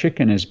ran out of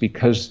chicken is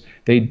because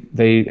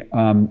they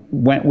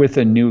went with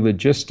a new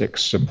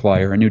logistics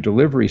supplier, a new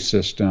delivery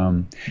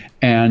system,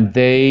 and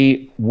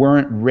they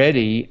weren't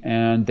ready,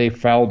 and they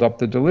fouled up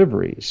the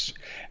deliveries.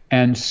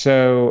 And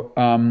so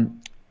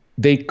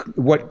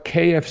what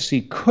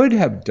KFC could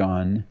have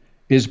done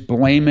is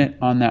blame it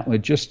on that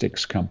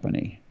logistics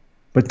company,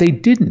 but they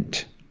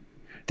didn't.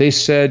 They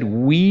said,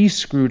 we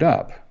screwed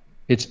up.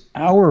 It's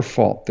our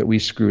fault that we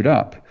screwed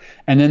up.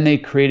 And then they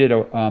created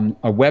a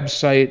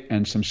website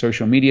and some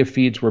social media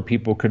feeds where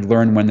people could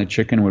learn when the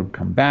chicken would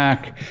come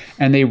back.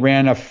 And they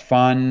ran a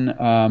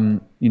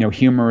fun,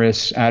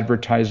 humorous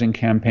advertising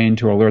campaign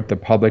to alert the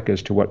public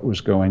as to what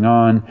was going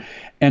on.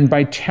 And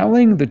by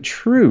telling the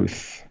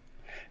truth,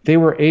 they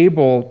were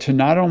able to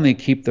not only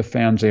keep the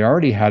fans they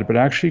already had, but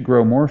actually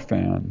grow more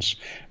fans.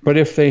 But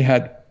if they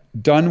had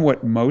done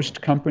what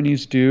most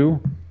companies do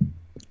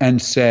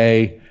and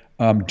say,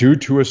 due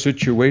to a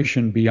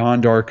situation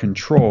beyond our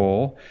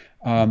control,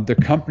 the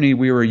company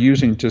we were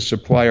using to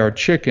supply our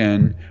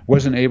chicken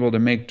wasn't able to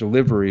make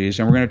deliveries,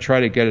 and we're going to try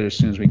to get it as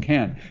soon as we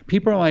can.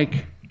 People are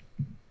like,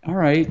 all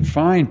right,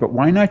 fine, but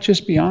why not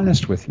just be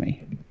honest with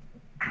me?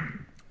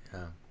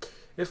 Yeah.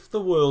 If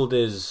the world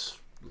is,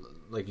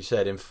 like you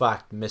said, in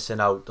fact missing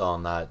out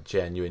on that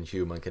genuine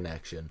human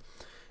connection,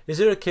 is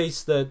there a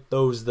case that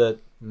those that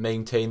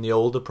maintain the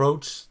old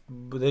approach,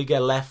 they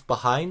get left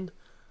behind?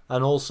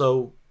 And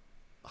also,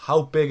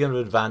 how big an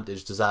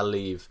advantage does that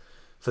leave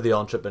for the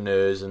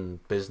entrepreneurs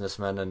and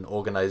businessmen and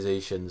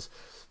organizations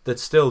that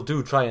still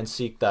do try and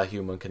seek that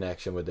human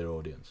connection with their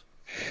audience?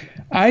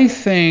 I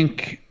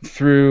think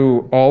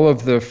through all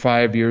of the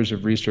 5 years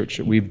of research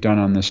that we've done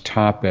on this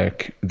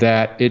topic,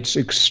 that it's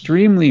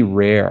extremely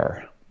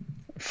rare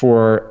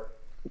for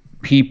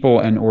people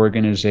and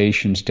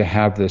organizations to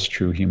have this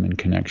true human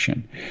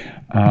connection.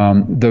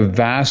 The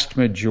vast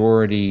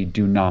majority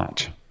do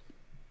not.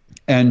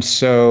 And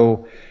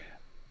so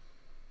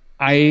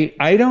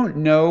I don't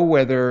know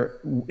whether,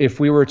 if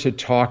we were to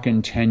talk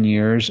in 10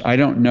 years, I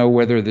don't know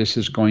whether this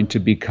is going to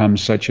become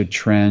such a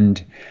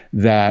trend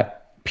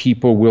that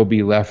people will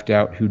be left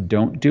out who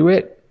don't do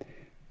it.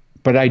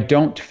 But I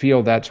don't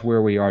feel that's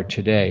where we are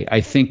today. I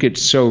think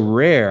it's so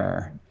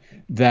rare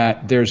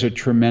that there's a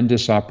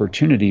tremendous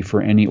opportunity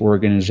for any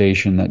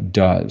organization that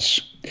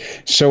does.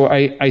 So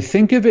I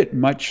think of it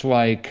much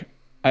like,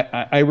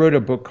 I wrote a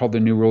book called The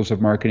New Rules of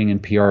Marketing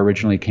and PR,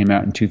 originally came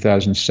out in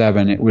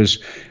 2007. It was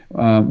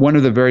one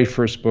of the very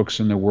first books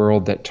in the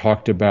world that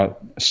talked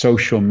about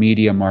social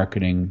media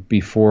marketing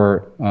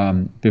before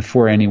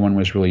anyone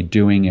was really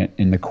doing it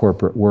in the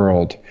corporate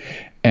world.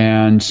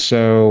 And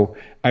so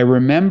I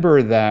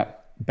remember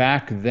that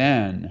back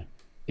then,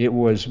 it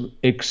was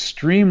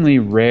extremely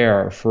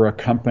rare for a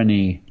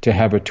company to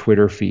have a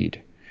Twitter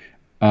feed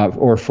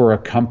or for a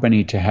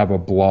company to have a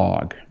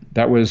blog.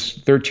 That was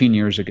 13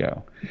 years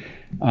ago.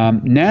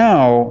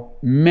 Now,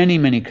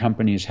 many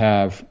companies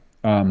have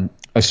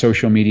a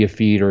social media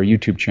feed or a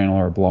YouTube channel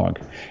or a blog.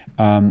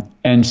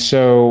 And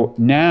so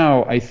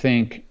now I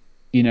think,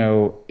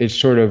 it's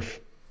sort of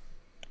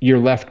you're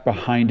left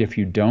behind if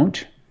you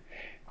don't.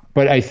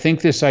 But I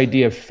think this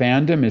idea of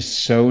fandom is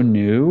so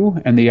new,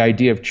 and the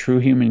idea of true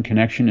human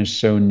connection is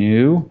so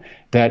new,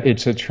 that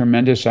it's a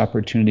tremendous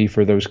opportunity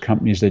for those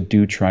companies that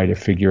do try to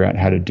figure out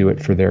how to do it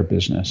for their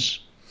business.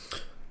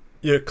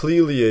 You're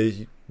clearly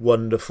a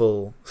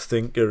wonderful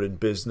thinker in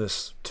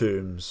business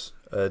terms,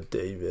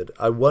 David.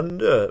 I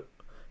wonder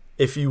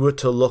if you were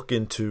to look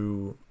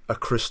into a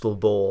crystal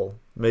ball,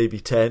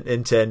 maybe 10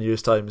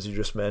 years' time, as you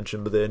just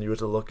mentioned, but then you were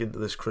to look into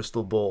this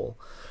crystal ball,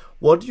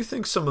 what do you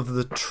think some of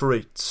the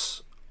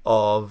traits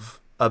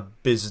of a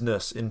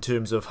business in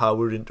terms of how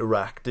we're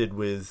interacted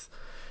with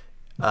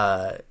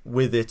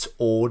its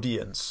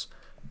audience,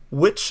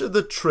 which of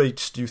the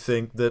traits do you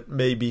think that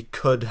maybe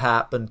could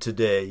happen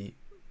today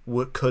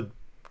could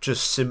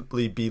just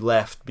simply be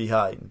left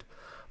behind?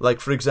 Like,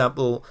 for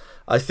example,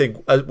 I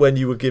think when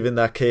you were giving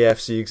that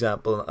KFC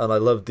example, and I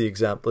loved the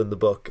example in the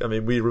book, I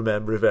mean, we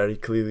remember it very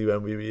clearly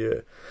when we were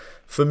here.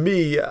 For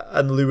me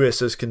and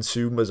Lewis as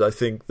consumers, I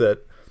think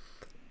that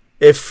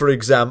if, for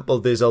example,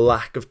 there's a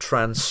lack of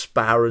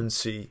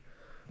transparency,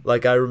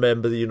 like I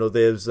remember,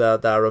 there's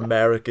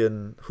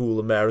that whole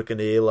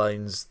American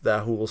Airlines,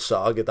 that whole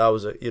saga, that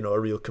was a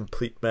real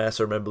complete mess.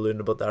 I remember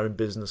learning about that in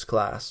business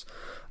class.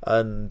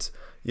 And,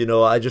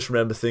 I just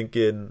remember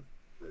thinking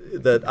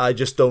that I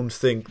just don't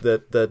think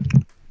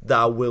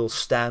that will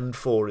stand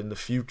for in the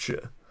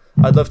future.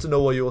 I'd love to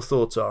know what your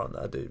thoughts are on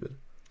that, David.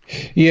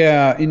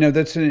 Yeah,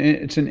 it's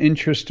an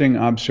interesting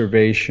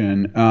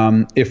observation.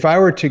 If I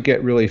were to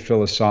get really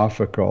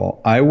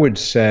philosophical, I would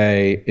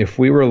say if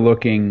we were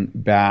looking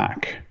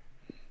back,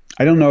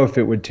 I don't know if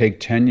it would take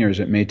 10 years,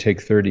 it may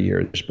take 30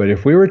 years, but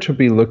if we were to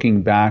be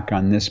looking back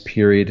on this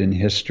period in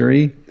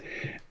history,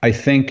 I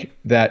think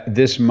that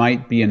this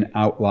might be an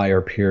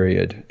outlier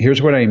period.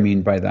 Here's what I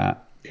mean by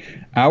that.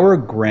 Our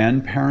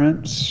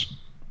grandparents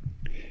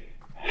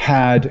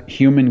had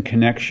human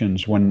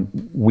connections when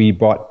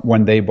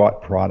they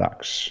bought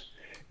products.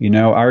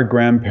 Our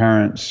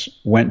grandparents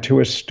went to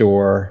a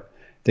store.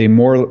 They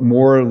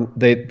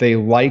they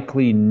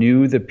likely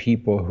knew the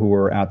people who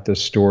were at the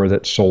store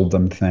that sold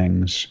them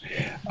things.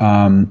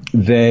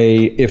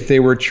 If they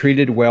were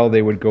treated well,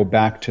 they would go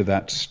back to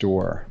that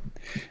store.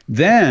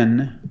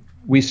 Then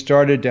we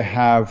started to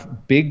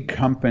have big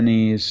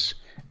companies,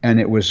 and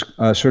it was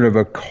sort of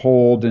a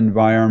cold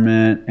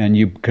environment, and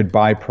you could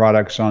buy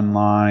products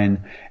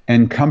online,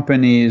 and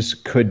companies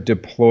could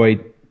deploy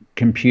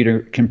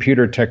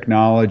computer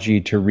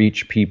technology to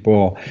reach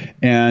people,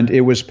 and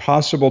it was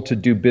possible to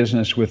do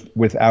business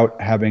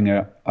without having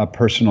a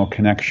personal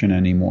connection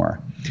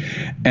anymore.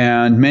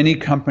 And many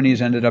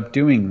companies ended up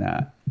doing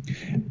that.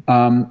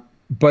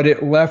 But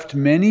it left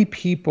many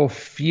people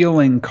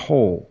feeling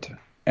cold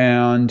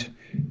and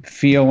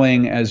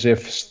feeling as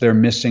if they're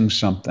missing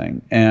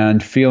something,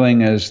 and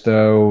feeling as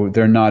though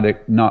they're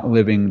not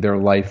living their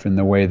life in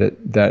the way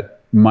that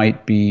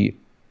might be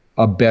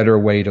a better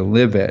way to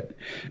live it.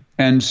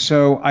 And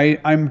so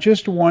I'm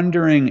just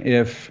wondering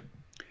if,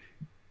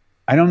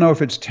 I don't know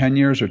if it's 10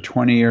 years or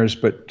 20 years,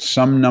 but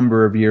some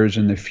number of years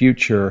in the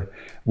future,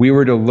 we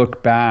were to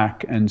look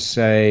back and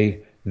say,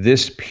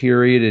 this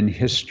period in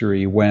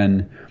history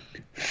when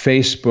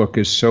Facebook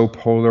is so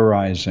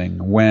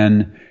polarizing,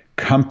 when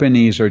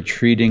companies are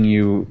treating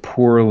you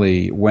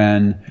poorly,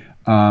 when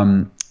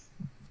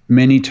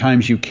many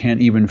times you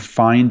can't even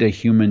find a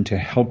human to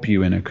help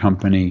you in a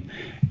company,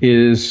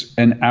 is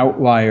an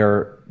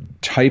outlier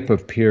type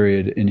of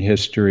period in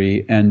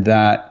history, and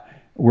that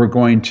we're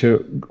going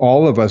to,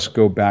 all of us,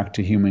 go back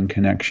to human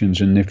connections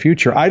in the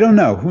future. I don't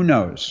know. Who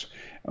knows?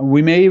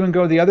 We may even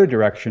go the other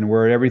direction,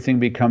 where everything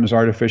becomes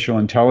artificial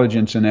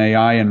intelligence and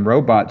AI and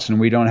robots, and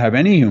we don't have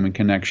any human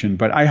connection.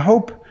 But I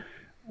hope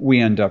we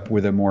end up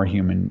with a more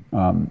human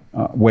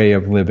way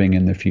of living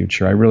in the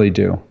future. I really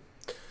do.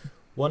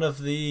 One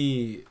of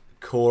the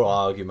core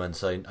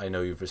arguments I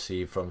know you've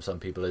received from some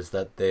people is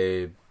that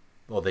they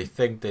or they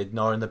think they're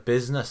not in the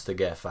business to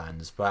get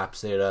fans.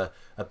 Perhaps they're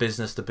a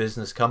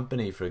business-to-business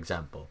company, for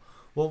example.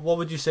 What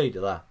would you say to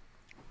that?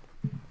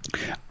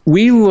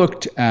 We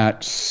looked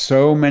at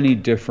so many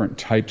different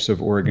types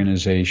of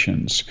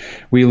organizations.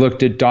 We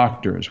looked at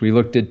doctors. We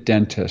looked at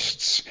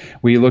dentists.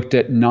 We looked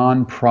at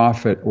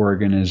nonprofit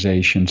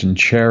organizations and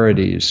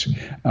charities.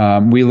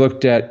 We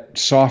looked at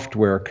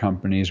software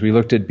companies. We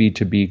looked at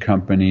B2B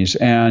companies.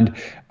 And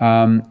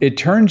it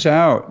turns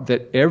out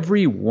that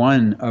every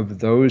one of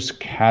those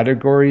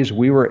categories,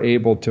 we were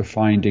able to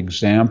find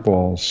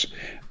examples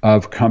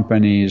of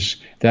companies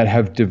that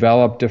have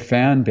developed a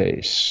fan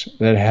base,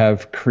 that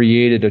have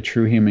created a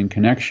true human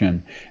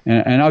connection.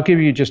 And I'll give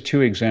you just two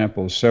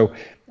examples. So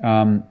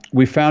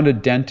we found a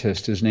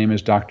dentist. His name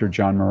is Dr.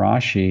 John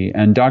Marashi.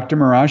 And Dr.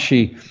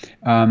 Marashi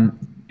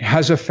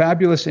has a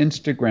fabulous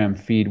Instagram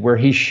feed where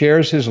he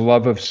shares his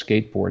love of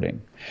skateboarding.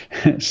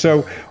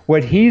 So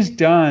what he's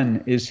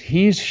done is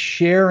he's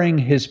sharing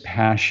his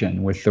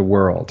passion with the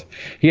world.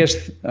 He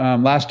has,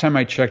 last time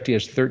I checked, he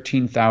has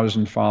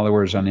 13,000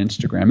 followers on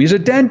Instagram. He's a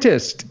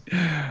dentist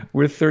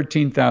with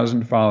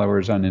 13,000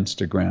 followers on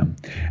Instagram.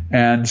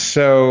 And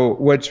so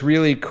what's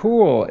really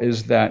cool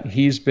is that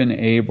he's been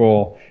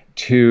able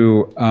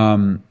to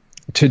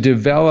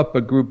develop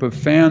a group of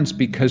fans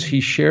because he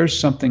shares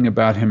something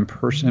about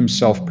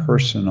himself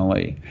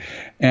personally.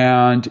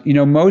 And,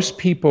 most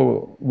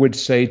people would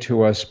say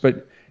to us,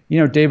 but,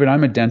 David,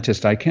 I'm a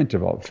dentist. I can't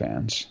develop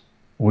fans.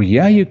 Well,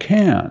 yeah, you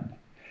can.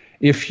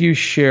 If you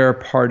share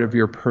part of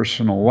your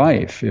personal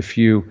life, if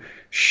you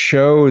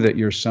show that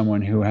you're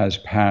someone who has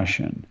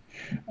passion.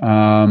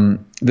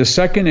 The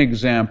second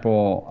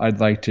example I'd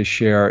like to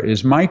share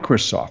is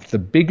Microsoft, the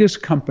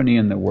biggest company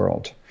in the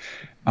world.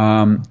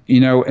 And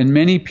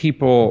many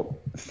people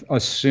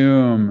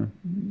assume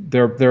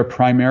they're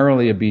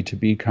primarily a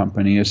B2B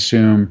company,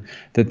 assume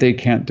that they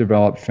can't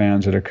develop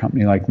fans at a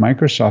company like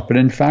Microsoft, but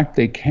in fact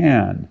they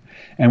can.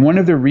 And one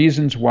of the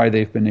reasons why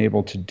they've been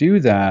able to do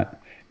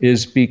that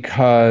is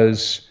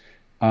because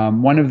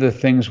one of the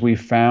things we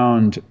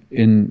found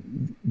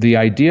in the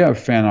idea of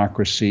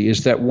fanocracy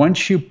is that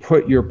once you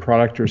put your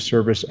product or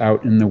service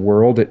out in the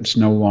world, it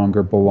no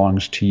longer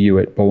belongs to you,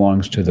 it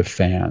belongs to the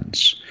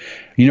fans.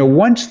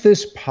 Once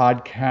this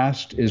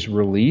podcast is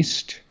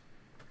released,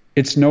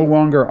 it's no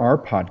longer our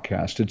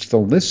podcast, it's the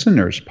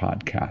listener's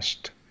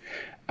podcast.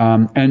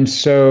 And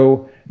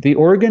so the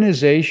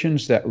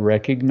organizations that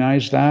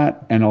recognize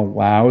that and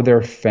allow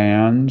their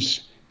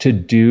fans to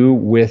do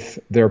with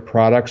their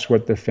products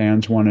what the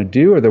fans want to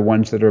do are the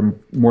ones that are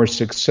more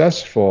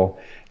successful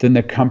than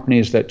the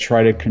companies that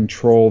try to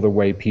control the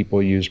way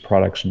people use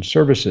products and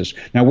services.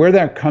 Now, where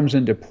that comes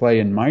into play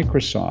in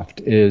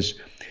Microsoft is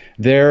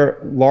their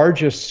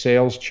largest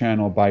sales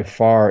channel by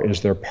far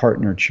is their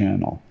partner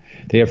channel.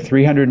 They have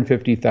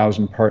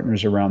 350,000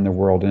 partners around the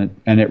world,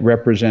 and it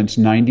represents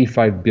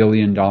 $95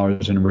 billion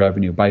in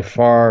revenue. By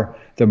far,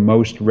 the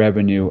most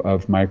revenue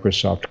of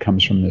Microsoft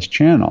comes from this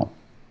channel.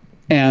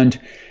 And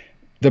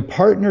the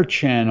partner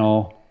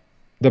channel,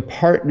 the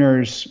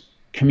partners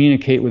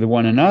communicate with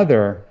one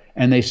another,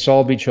 and they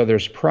solve each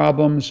other's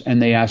problems,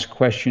 and they ask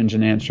questions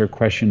and answer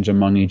questions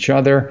among each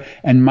other.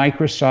 And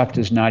Microsoft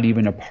is not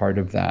even a part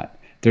of that.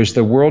 There's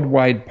the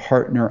worldwide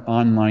partner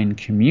online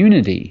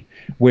community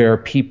where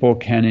people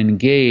can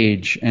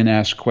engage and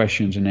ask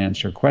questions and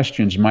answer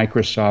questions.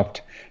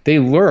 Microsoft, they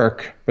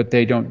lurk, but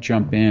they don't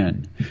jump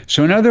in.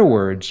 So in other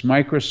words,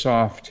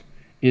 Microsoft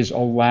is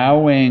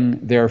allowing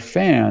their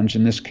fans,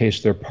 in this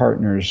case their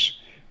partners,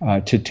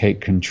 to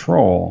take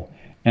control.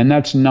 And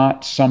that's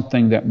not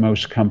something that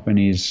most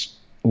companies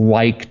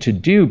like to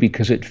do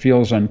because it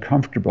feels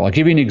uncomfortable. I'll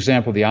give you an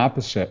example, the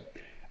opposite.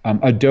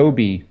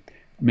 Adobe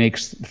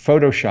makes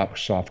Photoshop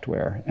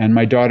software. And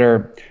my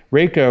daughter,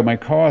 Reiko, my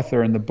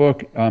co-author in the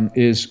book,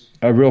 is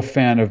a real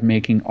fan of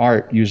making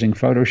art using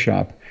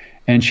Photoshop.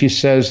 And she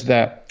says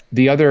that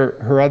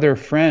her other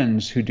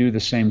friends who do the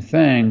same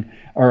thing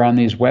are on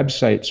these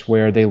websites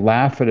where they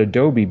laugh at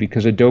Adobe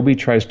because Adobe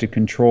tries to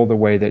control the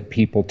way that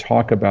people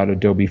talk about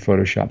Adobe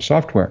Photoshop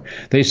software.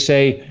 They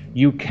say,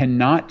 you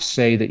cannot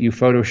say that you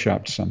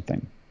Photoshopped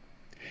something.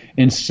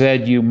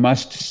 Instead, you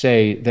must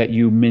say that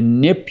you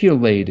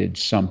manipulated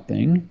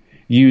something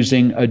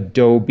using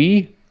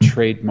Adobe,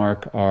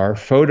 trademark R,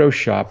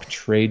 Photoshop,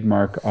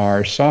 trademark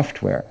R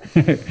software.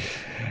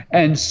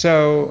 And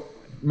so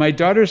my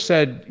daughter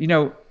said,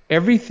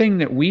 everything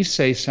that we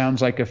say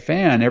sounds like a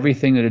fan.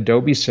 Everything that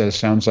Adobe says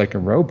sounds like a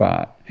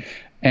robot.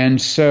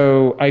 And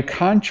so I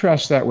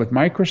contrast that with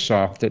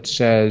Microsoft that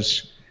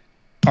says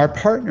our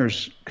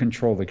partners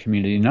control the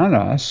community, not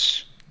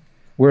us,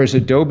 whereas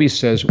Adobe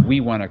says we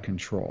want to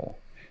control.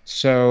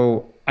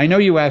 So I know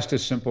you asked a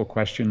simple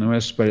question,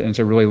 Lewis, but it's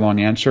a really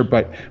long answer.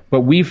 But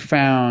we've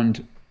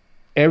found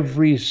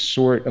every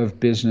sort of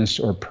business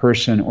or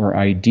person or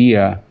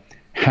idea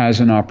has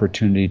an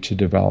opportunity to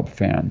develop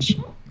fans.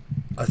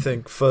 I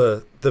think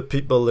for the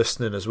people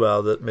listening as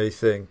well that may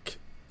think,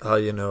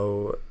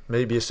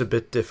 maybe it's a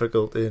bit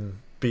difficult in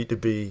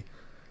B2B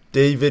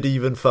David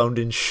even found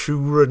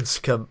insurance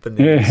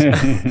companies.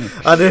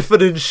 And if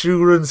an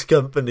insurance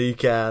company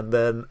can,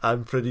 then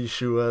I'm pretty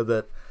sure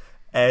that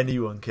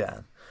anyone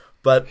can.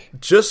 But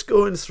just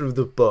going through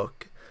the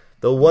book,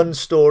 the one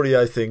story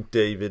I think,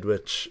 David,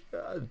 which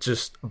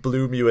just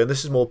blew me away, and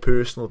this is more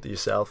personal to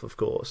yourself, of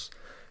course,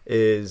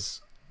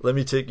 is, let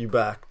me take you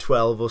back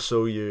 12 or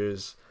so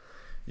years.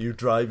 You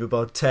drive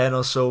about 10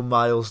 or so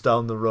miles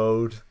down the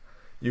road.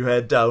 You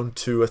head down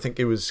to, I think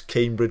it was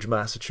Cambridge,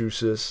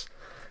 Massachusetts.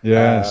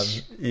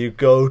 Yes. You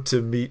go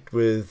to meet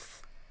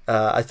with,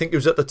 I think it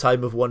was at the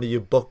time of one of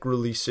your book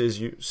releases.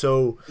 You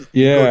go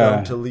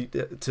down to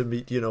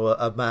meet,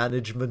 a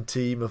management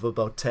team of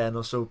about 10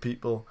 or so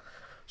people.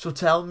 So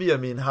tell me, I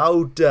mean,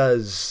 how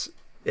does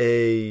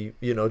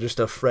just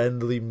a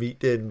friendly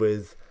meeting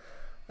with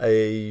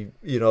a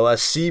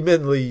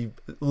seemingly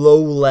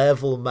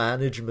low-level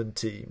management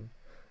team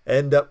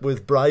end up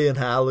with Brian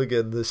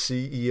Halligan, the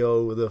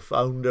CEO, the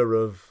founder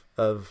of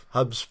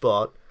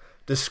HubSpot,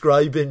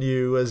 describing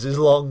you as his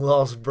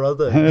long-lost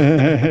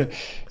brother?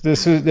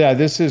 This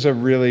is a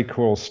really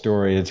cool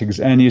story.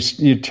 And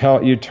you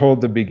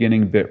told the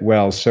beginning bit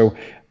well. So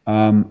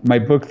my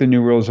book, The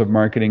New Rules of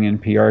Marketing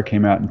and PR,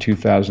 came out in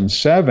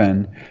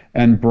 2007,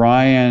 and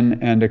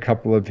Brian and a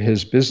couple of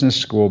his business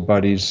school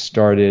buddies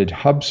started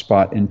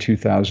HubSpot in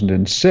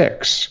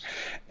 2006.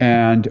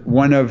 And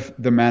one of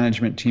the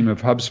management team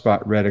of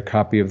HubSpot read a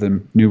copy of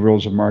The New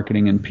Rules of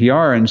Marketing and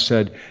PR and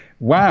said,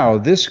 wow,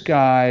 this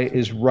guy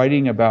is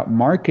writing about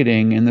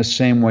marketing in the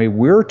same way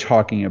we're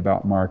talking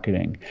about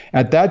marketing.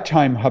 At that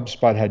time,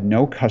 HubSpot had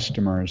no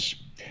customers.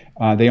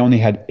 They only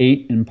had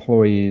 8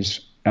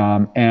 employees.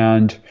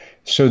 And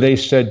so they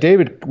said,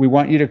 David, we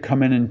want you to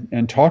come in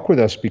and talk with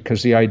us,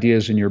 because the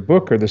ideas in your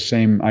book are the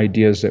same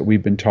ideas that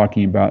we've been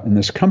talking about in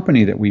this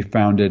company that we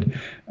founded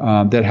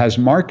that has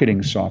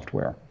marketing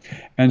software.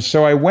 And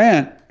so I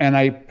went and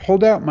I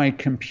pulled out my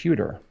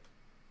computer.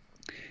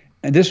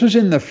 And this was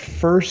in the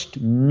first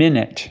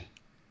minute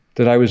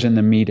that I was in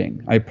the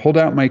meeting. I pulled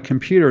out my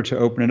computer to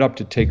open it up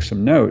to take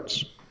some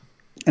notes.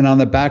 And on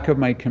the back of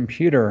my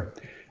computer,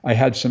 I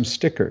had some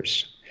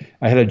stickers.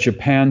 I had a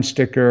Japan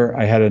sticker.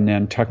 I had a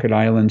Nantucket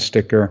Island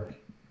sticker.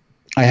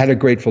 I had a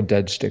Grateful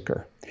Dead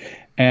sticker.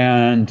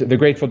 And the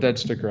Grateful Dead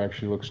sticker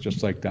actually looks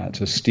just like that.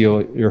 It's a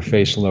Steal Your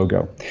Face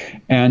logo.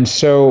 And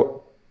so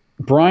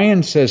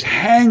Brian says,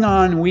 hang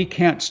on, we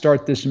can't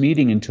start this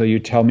meeting until you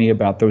tell me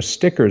about those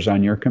stickers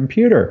on your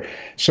computer.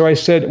 So I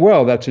said,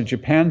 well, that's a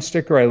Japan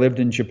sticker. I lived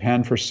in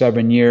Japan for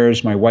 7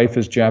 years. My wife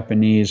is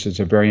Japanese.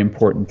 It's a very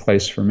important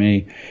place for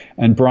me.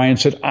 And Brian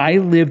said, I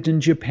lived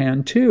in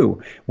Japan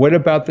too. What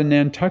about the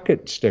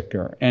Nantucket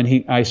sticker?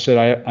 And I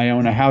said, I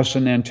own a house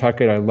in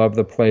Nantucket. I love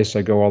the place.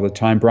 I go all the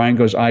time. Brian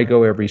goes, I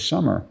go every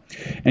summer.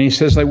 And he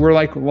says, we're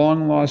like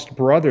long lost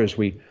brothers.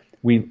 We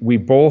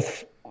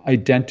both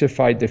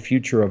identified the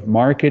future of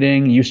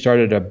marketing.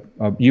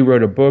 You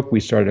wrote a book. We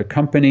started a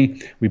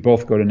company. We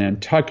both go to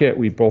Nantucket.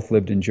 We both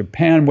lived in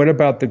Japan. What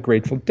about the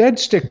Grateful Dead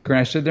sticker? And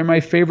I said, they're my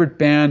favorite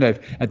band.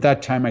 At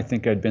that time, I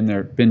think I'd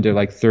been to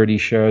like 30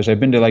 shows. I've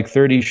been to like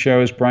 30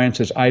 shows. Brian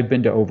says, I've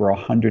been to over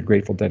 100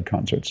 Grateful Dead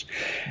concerts.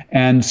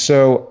 And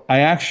so I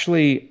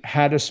actually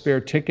had a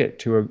spare ticket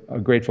to a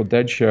Grateful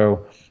Dead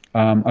show.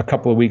 A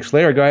couple of weeks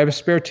later, I go, I have a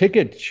spare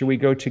ticket. Should we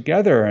go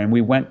together? And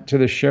we went to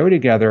the show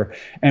together.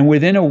 And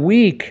within a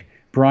week,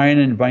 Brian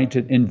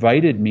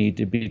invited me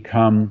to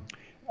become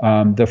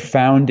the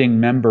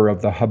founding member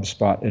of the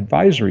HubSpot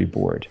advisory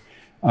board.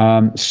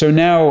 So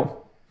now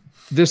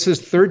this is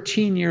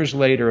 13 years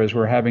later as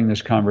we're having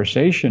this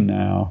conversation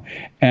now.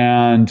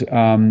 And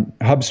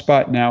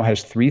HubSpot now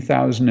has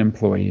 3,000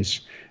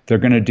 employees. They're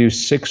going to do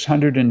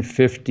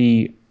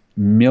 $650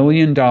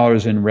 million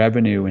in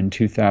revenue in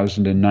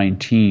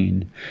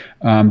 2019.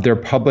 They're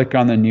public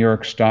on the New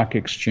York Stock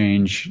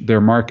Exchange.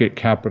 Their market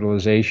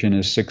capitalization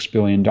is $6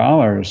 billion.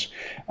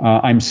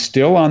 I'm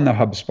still on the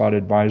HubSpot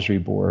advisory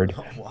board.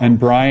 Oh, wow. And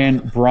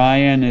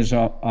Brian is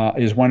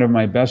one of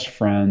my best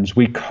friends.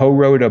 We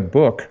co-wrote a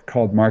book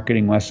called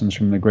Marketing Lessons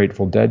from the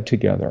Grateful Dead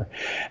together.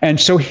 And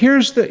so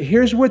here's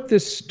what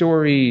this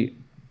story,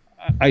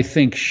 I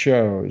think,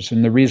 shows.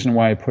 And the reason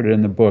why I put it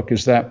in the book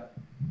is that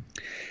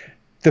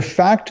the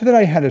fact that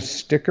I had a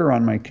sticker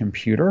on my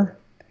computer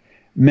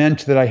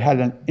meant that I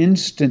had an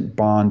instant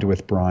bond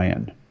with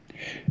Brian.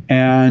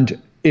 And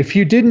if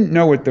you didn't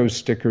know what those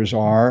stickers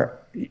are,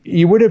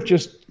 it wouldn't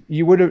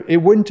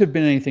have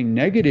been anything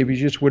negative. You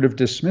just would have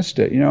dismissed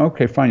it.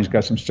 Okay, fine, he's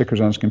got some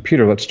stickers on his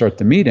computer. Let's start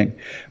the meeting.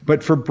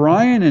 But for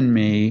Brian and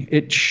me,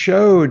 it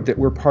showed that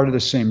we're part of the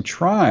same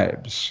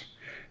tribes,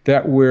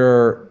 that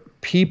we're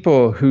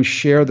people who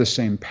share the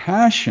same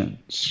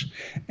passions.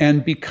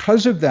 And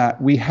because of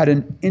that, we had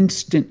an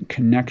instant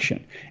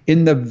connection.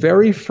 In the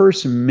very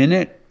first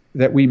minute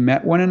that we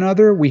met one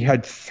another, we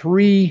had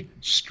 3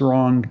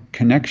 strong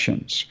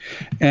connections.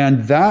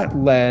 And that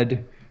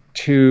led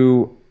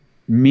to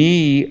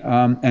me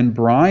and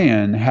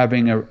Brian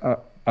having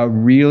a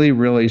really,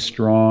 really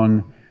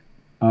strong,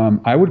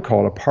 I would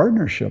call it a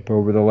partnership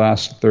over the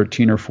last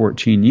 13 or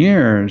 14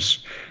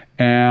 years.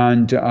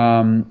 and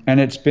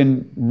it's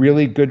been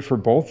really good for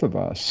both of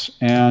us.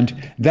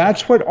 And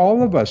that's what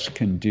all of us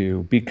can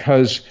do,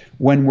 because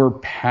when we're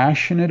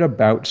passionate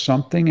about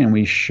something and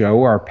we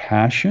show our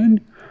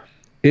passion,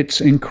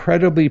 it's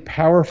incredibly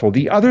powerful.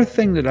 The other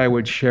thing that I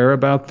would share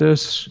about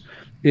this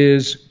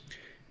is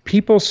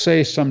people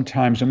say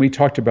sometimes, and we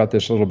talked about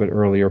this a little bit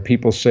earlier,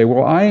 people say,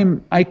 well,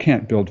 I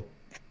can't build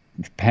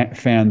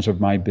fans of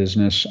my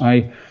business.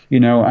 I'm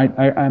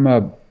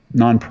a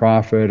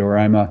nonprofit, or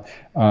I'm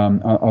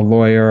a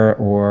lawyer,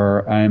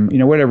 or I'm,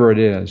 whatever it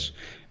is.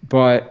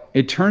 But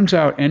it turns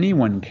out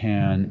anyone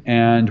can.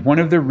 And one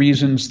of the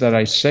reasons that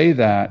I say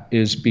that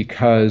is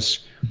because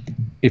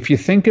if you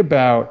think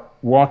about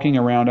walking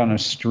around on a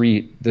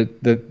street,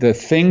 the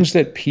things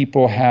that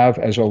people have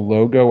as a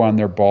logo on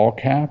their ball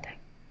cap,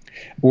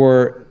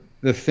 or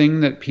the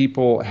thing that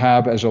people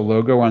have as a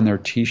logo on their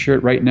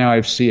T-shirt. Right now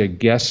I see a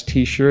Guess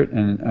T-shirt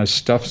and a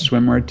Stuffed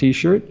Swimwear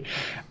T-shirt,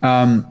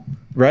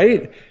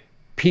 right?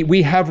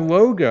 We have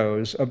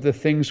logos of the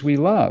things we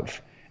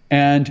love.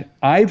 And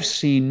I've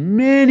seen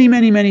many,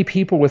 many, many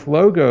people with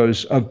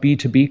logos of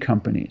B2B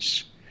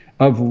companies,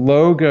 of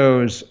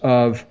logos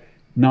of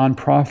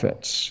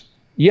nonprofits.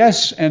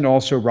 Yes, and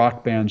also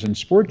rock bands and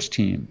sports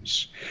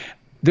teams.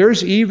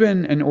 There's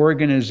even an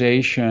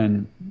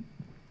organization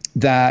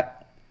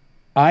that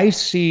I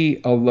see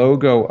a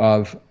logo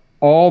of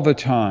all the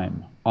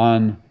time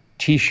on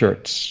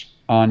T-shirts,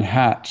 on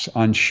hats,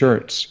 on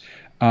shirts,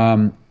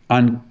 on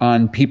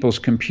people's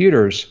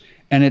computers,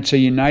 and it's a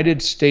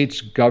United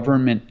States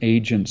government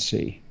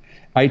agency.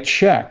 I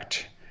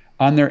checked.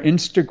 On their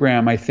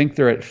Instagram, I think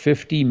they're at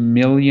 50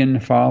 million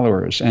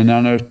followers, and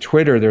on their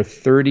Twitter, they're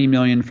 30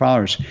 million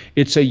followers.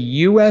 It's a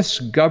U.S.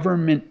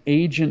 government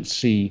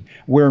agency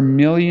where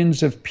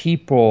millions of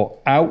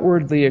people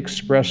outwardly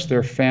express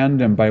their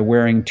fandom by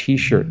wearing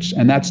T-shirts,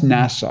 and that's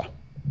NASA.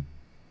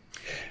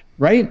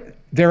 Right?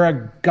 They're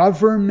a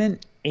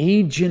government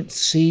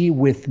agency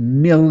with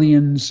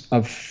millions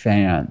of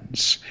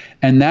fans,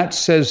 and that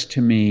says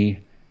to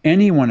me,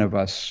 any one of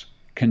us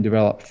can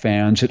develop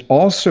fans. It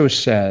also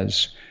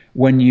says,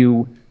 when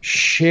you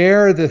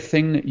share the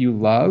thing that you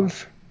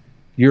love,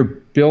 you're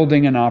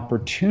building an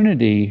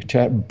opportunity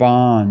to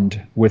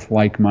bond with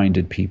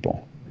like-minded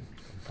people.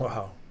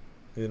 Wow.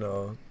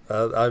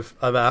 I've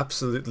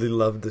absolutely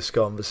loved this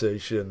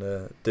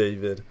conversation,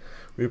 David.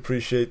 We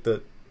appreciate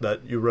that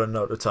you run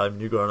out of time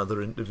and you got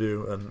another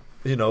interview, and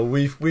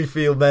we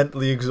feel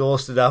mentally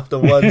exhausted after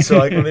one, so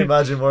I can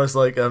imagine what it's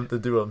like to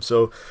do them.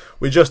 So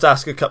we just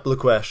ask a couple of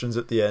questions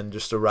at the end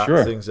just to wrap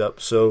things up.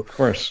 So of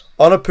course,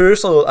 on a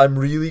personal, I'm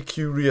really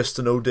curious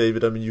to know,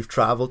 David, I mean, you've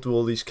traveled to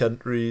all these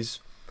countries.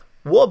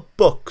 What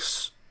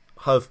books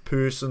have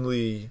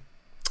personally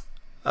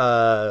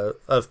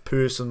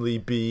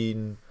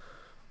been,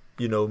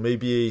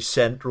 maybe a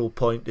central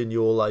point in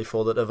your life,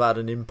 or that have had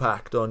an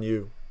impact on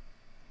you?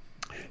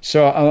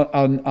 So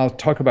I'll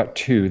talk about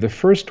two. The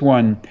first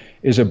one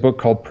is a book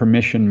called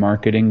Permission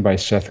Marketing by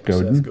Seth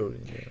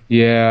Godin.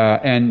 Yeah,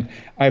 and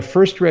I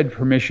first read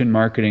Permission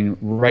Marketing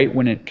right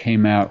when it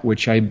came out,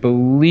 which I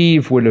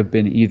believe would have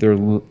been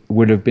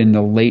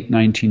the late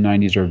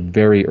 1990s or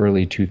very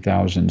early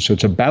 2000s. So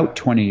it's about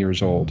 20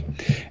 years old.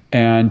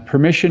 And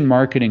Permission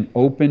Marketing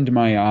opened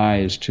my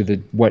eyes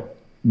to what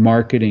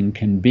marketing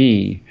can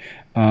be.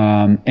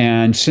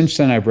 And since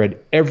then, I've read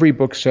every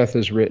book Seth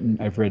has written.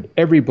 I've read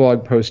every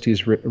blog post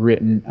he's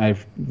written.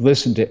 I've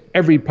listened to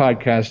every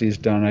podcast he's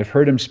done. I've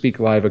heard him speak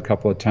live a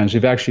couple of times.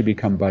 We've actually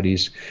become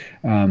buddies.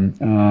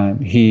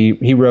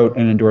 He wrote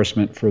an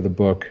endorsement for the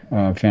book,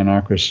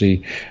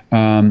 Fanocracy.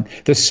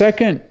 The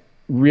second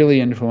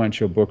really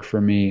influential book for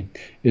me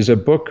is a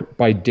book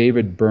by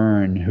David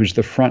Byrne, who's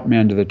the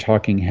frontman to the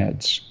Talking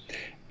Heads.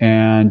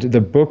 And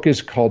the book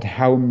is called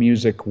How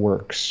Music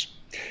Works.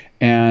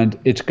 And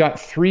it's got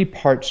three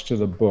parts to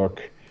the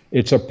book.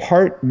 It's a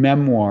part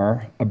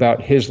memoir about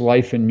his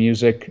life in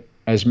music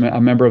as a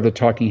member of the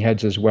Talking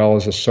Heads as well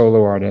as a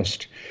solo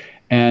artist.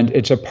 And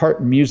it's a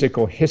part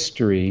musical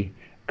history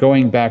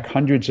going back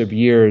hundreds of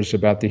years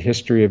about the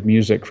history of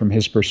music from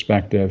his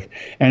perspective.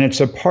 And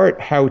it's a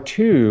part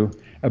how-to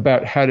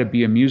about how to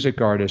be a music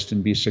artist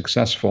and be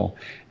successful.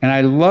 And I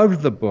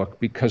loved the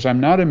book because I'm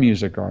not a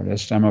music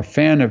artist. I'm a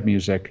fan of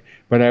music,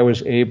 but I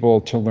was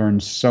able to learn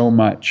so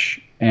much,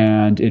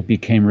 and it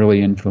became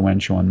really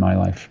influential in my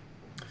life.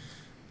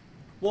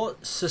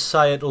 What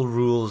societal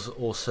rules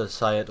or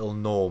societal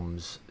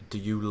norms do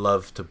you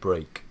love to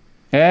break?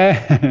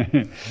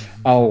 A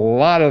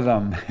lot of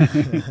them.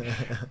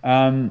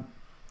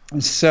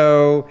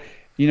 So,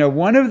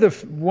 one of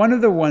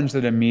the ones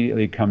that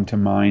immediately come to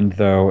mind,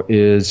 though,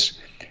 is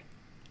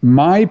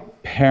my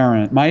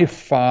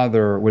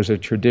father was a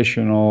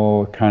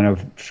traditional kind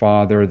of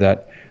father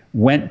that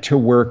went to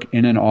work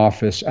in an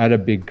office at a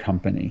big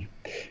company.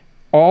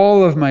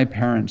 All of my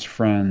parents'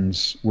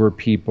 friends were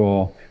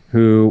people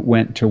who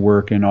went to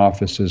work in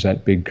offices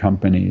at big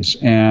companies.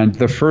 And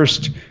the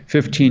first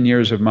 15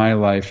 years of my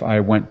life,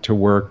 I went to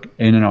work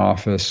in an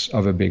office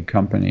of a big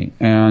company.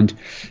 And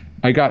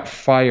I got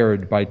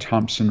fired by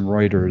Thomson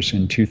Reuters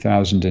in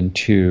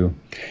 2002.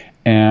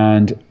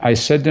 And I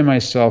said to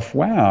myself,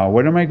 wow,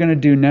 what am I going to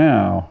do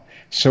now?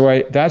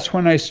 So that's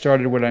when I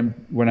started what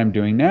I'm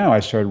doing now. I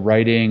started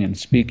writing and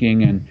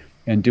speaking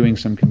and doing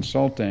some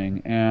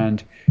consulting.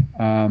 And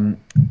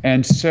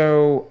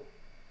so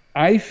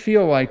I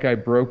feel like I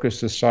broke a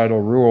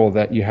societal rule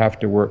that you have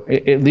to work,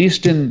 at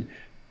least in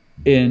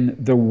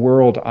the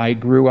world I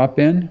grew up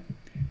in,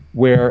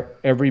 where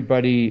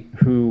everybody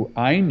who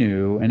I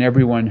knew and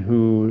everyone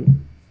who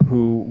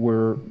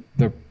were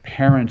the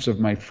parents of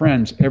my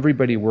friends,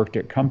 everybody worked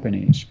at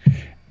companies.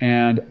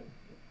 And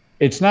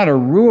it's not a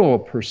rule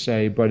per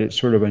se, but it's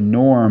sort of a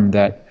norm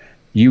that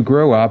you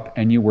grow up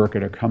and you work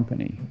at a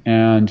company.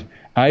 And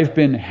I've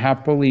been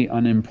happily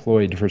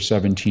unemployed for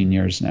 17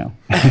 years now.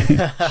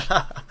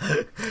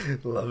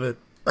 Love it.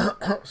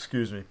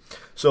 Excuse me.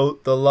 So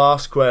the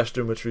last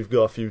question which we've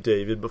got for you,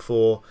 David,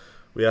 before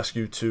we ask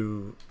you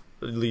to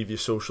leave your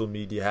social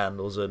media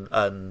handles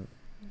and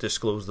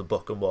disclose the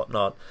book and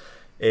whatnot,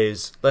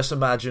 is let's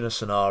imagine a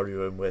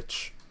scenario in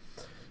which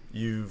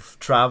you've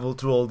traveled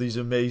to all these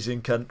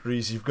amazing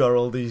countries, you've got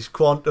all these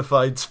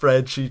quantified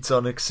spreadsheets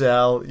on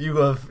Excel, you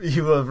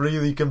have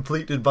really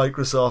completed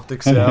Microsoft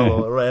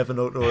Excel or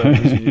Evernote or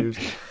whatever you use,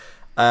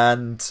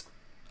 and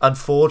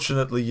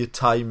unfortunately your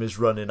time is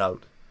running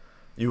out.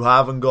 You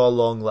haven't got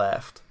long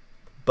left,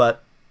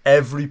 but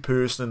every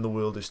person in the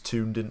world is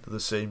tuned into the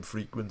same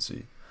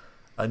frequency,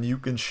 and you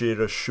can share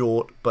a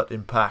short but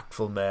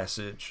impactful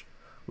message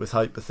with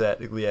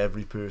hypothetically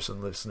every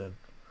person listening.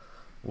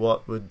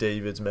 What would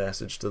David's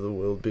message to the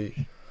world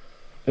be?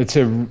 That's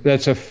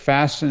a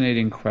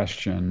fascinating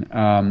question,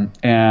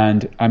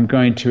 and I'm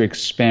going to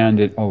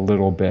expand it a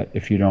little bit,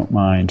 if you don't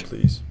mind.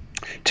 Please.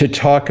 To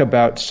talk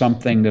about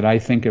something that I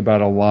think about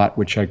a lot,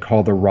 which I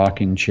call the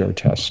rocking chair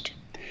test.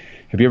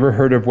 Have you ever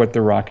heard of what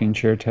the rocking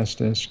chair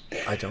test is?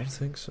 I don't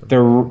think so.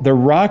 The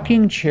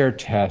rocking chair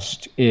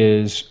test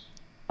is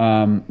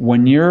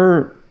when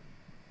you're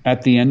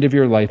at the end of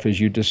your life, as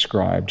you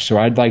described. So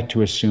I'd like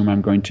to assume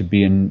I'm going to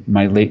be in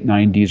my late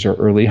 90s or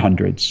early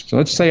hundreds. So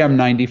let's say I'm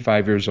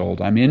 95 years old.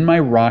 I'm in my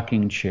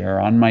rocking chair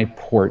on my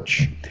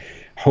porch,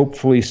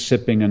 hopefully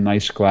sipping a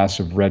nice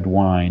glass of red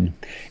wine.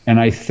 And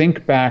I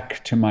think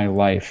back to my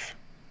life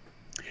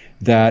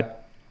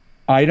that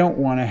I don't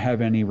want to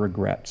have any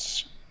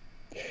regrets.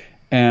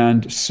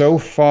 And so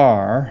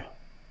far,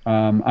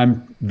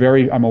 I'm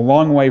a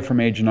long way from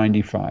age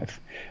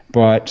 95.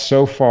 But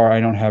so far,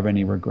 I don't have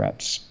any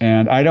regrets.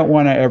 And I don't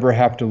want to ever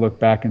have to look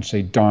back and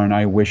say, darn,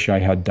 I wish I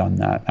had done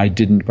that. I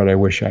didn't, but I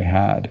wish I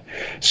had.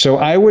 So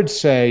I would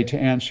say, to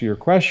answer your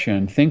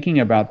question, thinking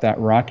about that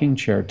rocking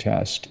chair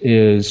test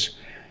is,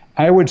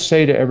 I would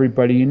say to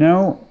everybody,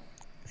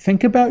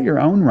 think about your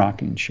own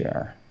rocking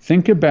chair.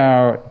 Think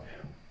about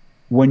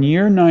when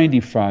you're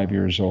 95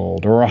 years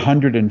old or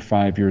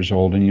 105 years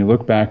old and you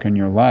look back on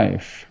your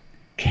life.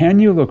 Can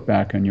you look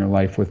back on your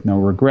life with no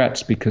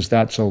regrets? Because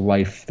that's a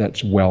life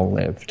that's well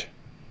lived.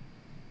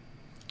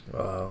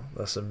 Wow,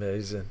 that's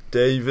amazing.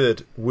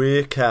 David,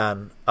 where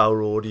can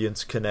our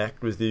audience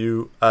connect with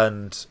you?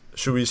 And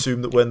should we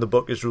assume that when the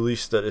book is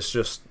released that it's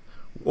just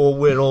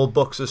where all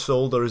books are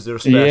sold, or is there a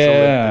special link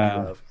that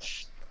you have?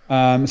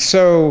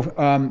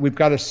 We've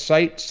got a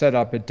site set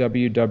up at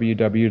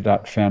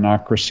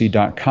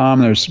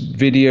www.fanocracy.com. There's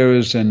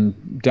videos and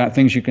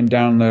things you can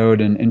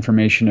download and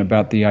information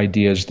about the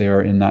ideas there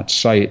in that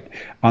site.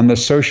 On the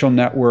social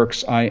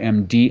networks, I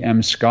am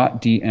DM Scott,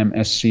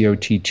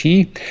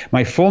 DMSCOTT.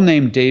 My full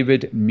name,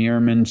 David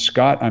Meerman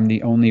Scott. I'm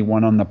the only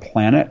one on the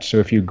planet. So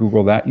if you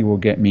Google that, you will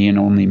get me and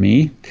only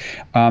me.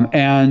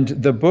 And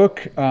the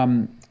book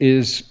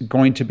is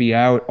going to be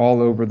out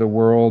all over the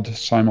world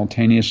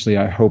simultaneously,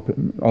 I hope,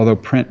 although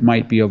print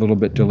might be a little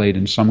bit delayed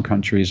in some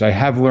countries. I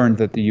have learned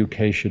that the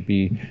UK should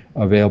be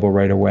available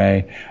right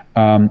away.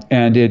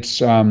 And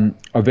it's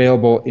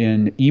available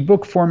in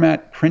ebook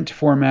format, print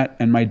format,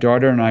 and my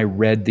daughter and I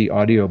read the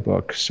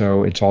audiobook,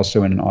 so it's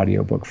also in an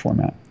audiobook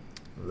format.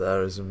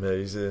 That is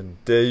amazing.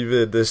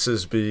 David, this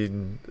has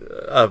been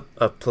a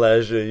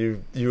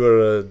pleasure. You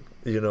are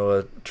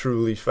a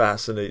truly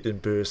fascinating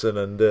person,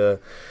 and I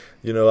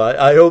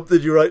hope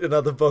that you write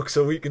another book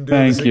so we can do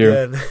this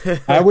again.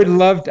 I would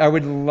love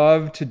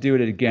to do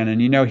it again.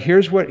 And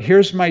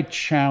here's my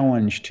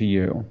challenge to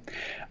you,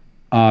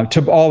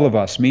 to all of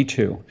us, me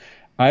too.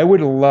 I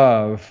would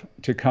love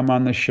to come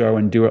on the show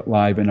and do it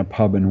live in a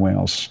pub in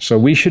Wales. So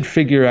we should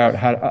figure out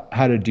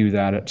how to do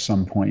that at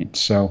some point.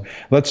 So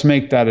let's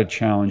make that a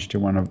challenge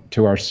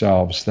to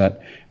ourselves,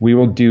 that we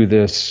will do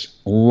this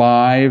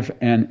live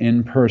and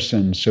in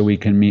person so we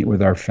can meet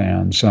with our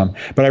fans.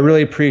 But I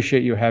really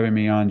appreciate you having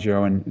me on,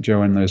 Joe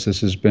and Liz. This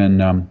has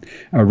been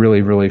a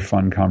really, really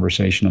fun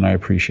conversation, and I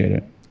appreciate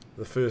it.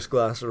 The first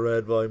glass of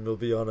red wine will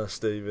be on us,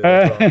 David.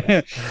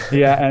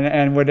 Yeah,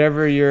 and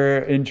whatever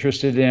you're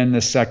interested in,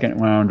 the second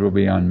round will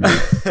be on me.